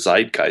attuned to the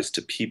zeitgeist,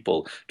 to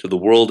people, to the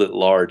world at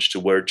large, to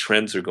where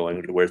trends are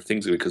going, to where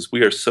things are, because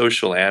we are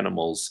social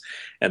animals.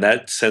 And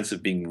that sense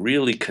of being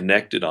really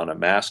connected on a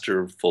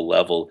masterful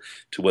level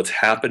to what's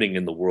happening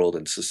in the world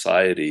and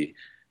society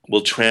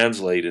will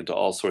translate into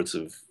all sorts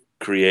of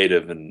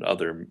creative and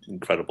other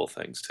incredible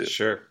things too.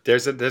 Sure.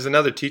 There's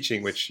another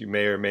teaching which you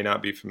may or may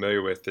not be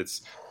familiar with.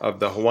 It's of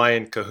the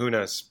Hawaiian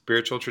Kahuna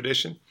spiritual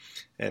tradition,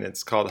 and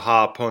it's called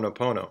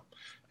Ha'aponopono.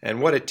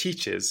 And what it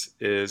teaches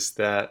is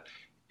that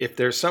if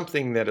there's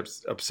something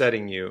that's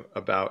upsetting you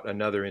about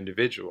another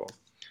individual,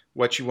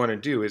 what you want to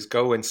do is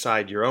go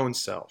inside your own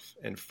self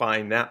and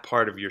find that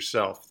part of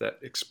yourself that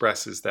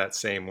expresses that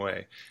same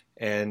way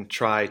and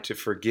try to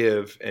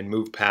forgive and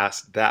move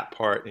past that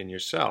part in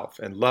yourself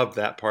and love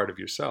that part of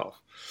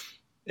yourself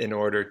in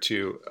order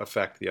to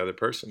affect the other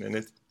person. And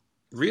it's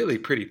really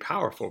pretty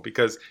powerful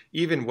because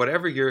even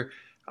whatever you're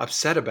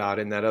upset about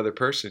in that other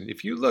person,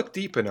 if you look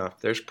deep enough,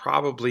 there's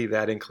probably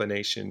that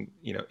inclination,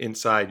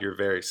 inside your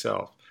very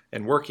self.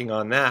 And working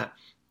on that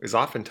is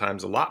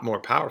oftentimes a lot more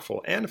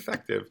powerful and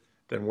effective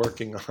than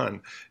working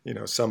on,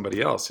 somebody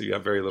else who you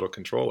have very little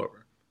control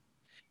over.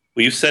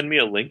 Will you send me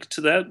a link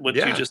to that? What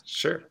you Yeah, just,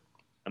 sure.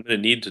 I'm going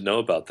to need to know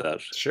about that.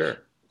 Sure.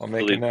 I'll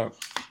make a Really, note.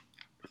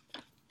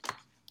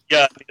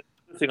 yeah. I mean,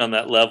 the thing on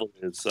that level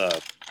is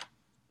the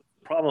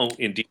problem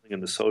in dealing in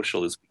the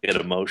social is we get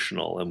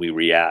emotional and we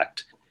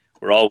react.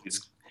 We're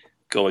always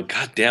going,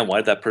 God damn, why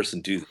did that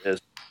person do this?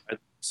 Why are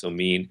they so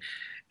mean?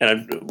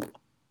 And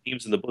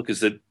themes in the book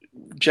is that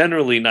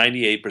generally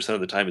 98% of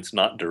the time it's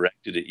not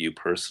directed at you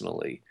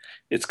personally.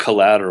 It's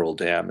collateral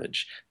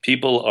damage.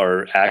 People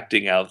are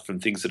acting out from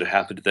things that have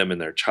happened to them in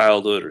their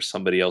childhood or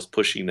somebody else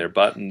pushing their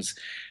buttons.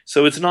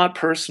 So it's not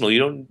personal.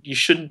 You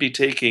shouldn't be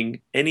taking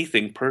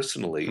anything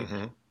personally.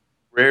 Mm-hmm.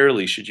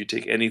 Rarely should you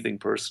take anything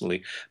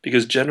personally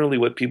because generally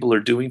what people are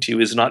doing to you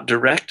is not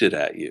directed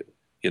at you,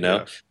 you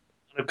know?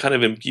 Yeah. Kind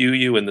of imbue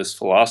you in this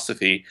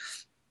philosophy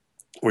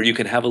where you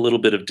can have a little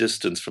bit of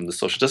distance from the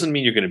social. It doesn't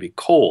mean you're going to be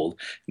cold.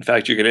 In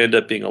fact, you're going to end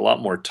up being a lot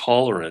more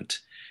tolerant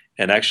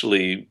and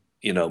actually,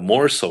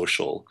 more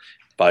social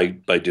by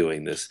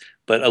doing this.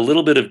 But a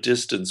little bit of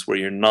distance where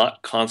you're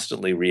not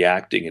constantly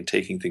reacting and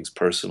taking things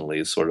personally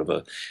is sort of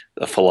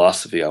a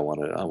philosophy I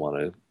want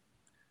to,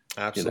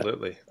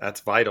 Absolutely.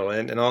 That's vital.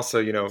 And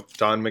also,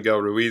 Don Miguel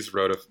Ruiz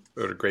wrote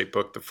a great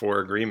book, The Four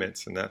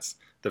Agreements, and that's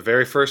the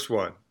very first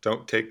one.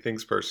 Don't take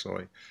things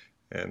personally.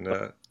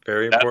 And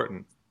very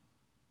important.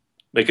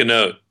 make a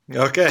note.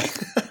 Okay.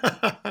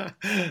 I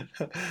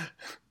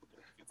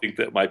think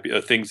that might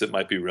be things that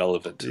might be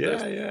relevant to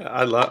this. Yeah.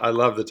 I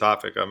love the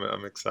topic.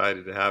 I'm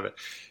excited to have it.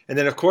 And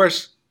then of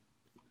course,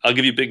 I'll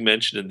give you a big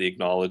mention in the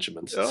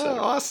acknowledgments, Oh, etc.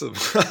 awesome.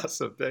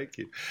 Awesome. Thank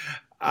you.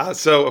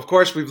 So, of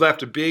course, we've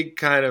left a big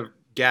kind of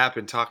gap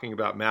in talking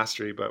about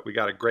mastery, but we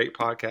got a great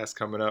podcast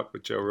coming up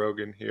with Joe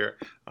Rogan here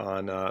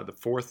on the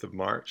 4th of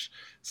March.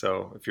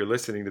 So, if you're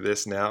listening to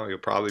this now, you'll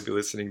probably be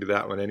listening to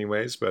that one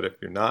anyways. But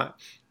if you're not,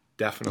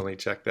 definitely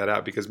check that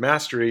out, because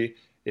mastery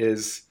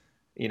is,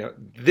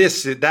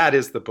 that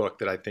is the book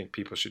that I think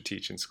people should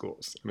teach in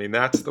schools. I mean,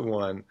 that's the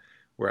one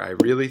where I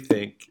really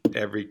think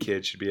every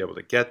kid should be able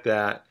to get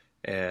that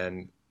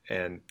and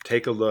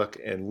take a look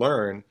and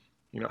learn,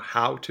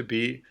 how to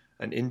be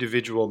an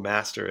individual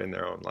master in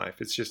their own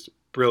life. It's just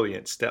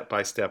brilliant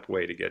step-by-step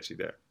way to get you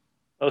there.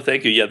 Oh,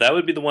 thank you. Yeah, that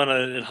would be the one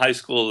in high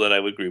school that I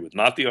would agree with,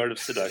 not The Art of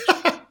Seduction.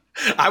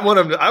 I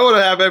want to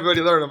have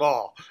everybody learn them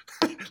all,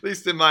 at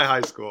least in my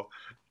high school.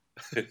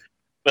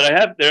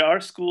 But there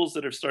are schools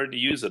that are starting to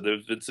use it.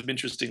 There's been some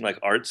interesting like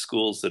art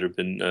schools that have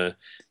been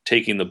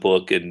taking the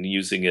book and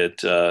using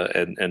it,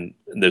 and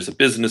there's a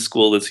business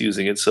school that's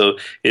using it. So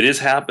it is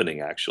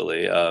happening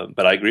actually.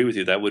 But I agree with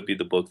you. That would be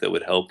the book that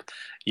would help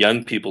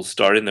young people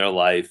start in their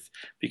life,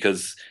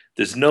 because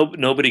there's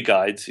nobody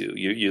guides you.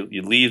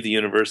 You leave the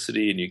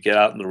university and you get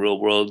out in the real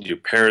world. Your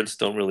parents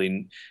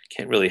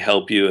can't really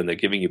help you, and they're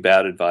giving you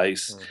bad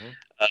advice.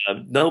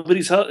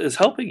 Nobody is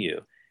helping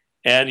you.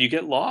 And you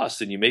get lost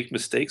and you make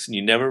mistakes and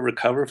you never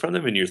recover from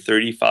them, and you're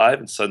 35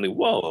 and suddenly,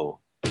 whoa,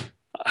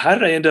 how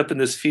did I end up in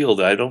this field?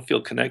 I don't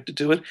feel connected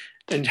to it.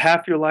 And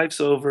half your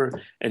life's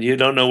over and you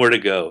don't know where to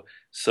go.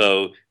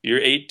 So you're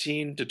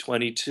 18 to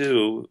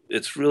 22.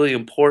 It's really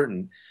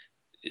important.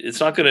 It's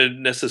not going to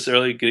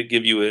necessarily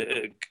give you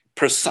a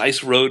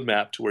precise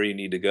roadmap to where you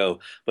need to go,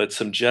 but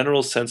some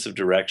general sense of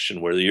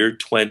direction, where your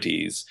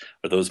 20s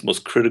are those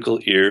most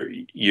critical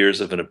years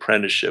of an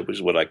apprenticeship, which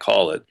is what I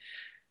call it.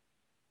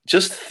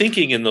 Just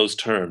thinking in those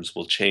terms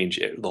will change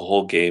the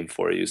whole game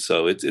for you.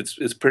 So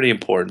it's pretty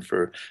important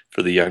for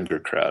the younger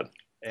crowd.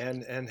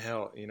 And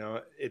hell,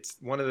 it's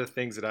one of the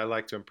things that I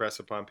like to impress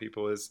upon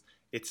people is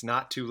it's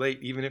not too late,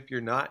 even if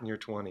you're not in your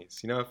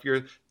 20s. If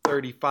you're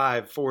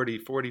 35, 40,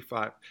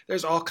 45,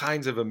 there's all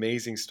kinds of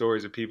amazing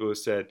stories of people who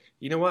said,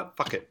 you know what,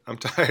 fuck it. I'm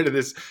tired of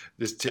this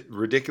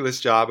ridiculous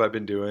job I've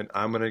been doing.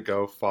 I'm going to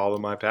go follow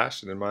my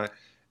passion and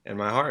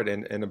my heart.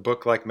 And a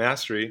book like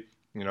Mastery,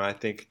 I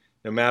think,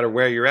 no matter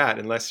where you're at,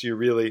 unless you're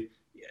really,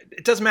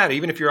 it doesn't matter.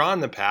 Even if you're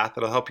on the path,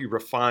 it'll help you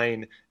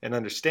refine and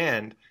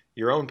understand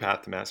your own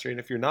path to mastery.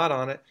 And if you're not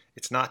on it,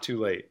 it's not too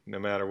late, no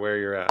matter where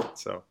you're at.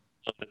 So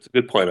that's a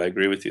good point. I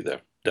agree with you there.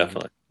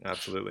 Definitely.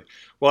 Absolutely.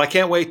 Well, I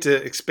can't wait to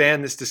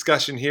expand this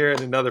discussion here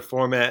in another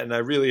format, and I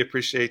really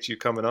appreciate you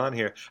coming on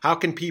here. How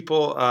can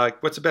people,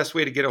 what's the best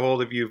way to get a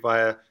hold of you,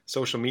 via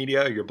social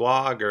media, or your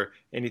blog, or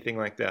anything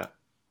like that?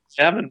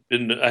 I haven't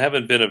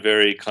been a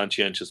very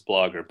conscientious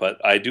blogger, but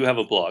I do have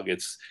a blog.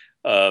 It's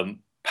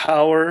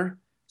Power,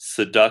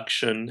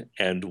 Seduction,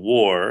 and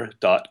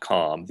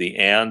War.com. The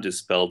and is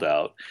spelled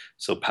out.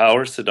 So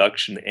Power,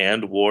 Seduction,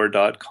 and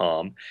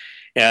War.com.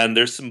 And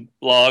there's some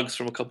blogs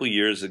from a couple of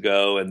years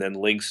ago, and then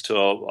links to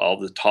all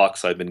the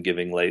talks I've been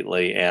giving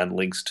lately, and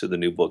links to the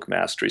new book,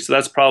 Mastery. So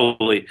that's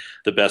probably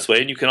the best way.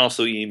 And you can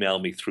also email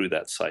me through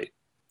that site.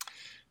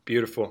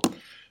 Beautiful.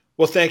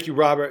 Well, thank you,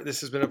 Robert.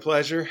 This has been a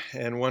pleasure.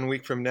 And 1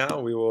 week from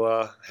now, we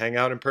will hang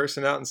out in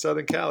person out in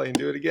Southern Cali and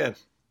do it again.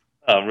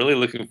 I'm really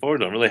looking forward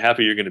to it. I'm really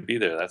happy you're going to be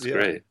there. That's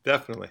great.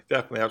 Definitely.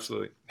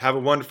 Absolutely. Have a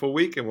wonderful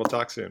week, and we'll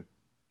talk soon.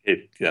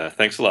 Yeah.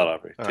 Thanks a lot,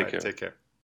 Aubrey. Take care. Take care.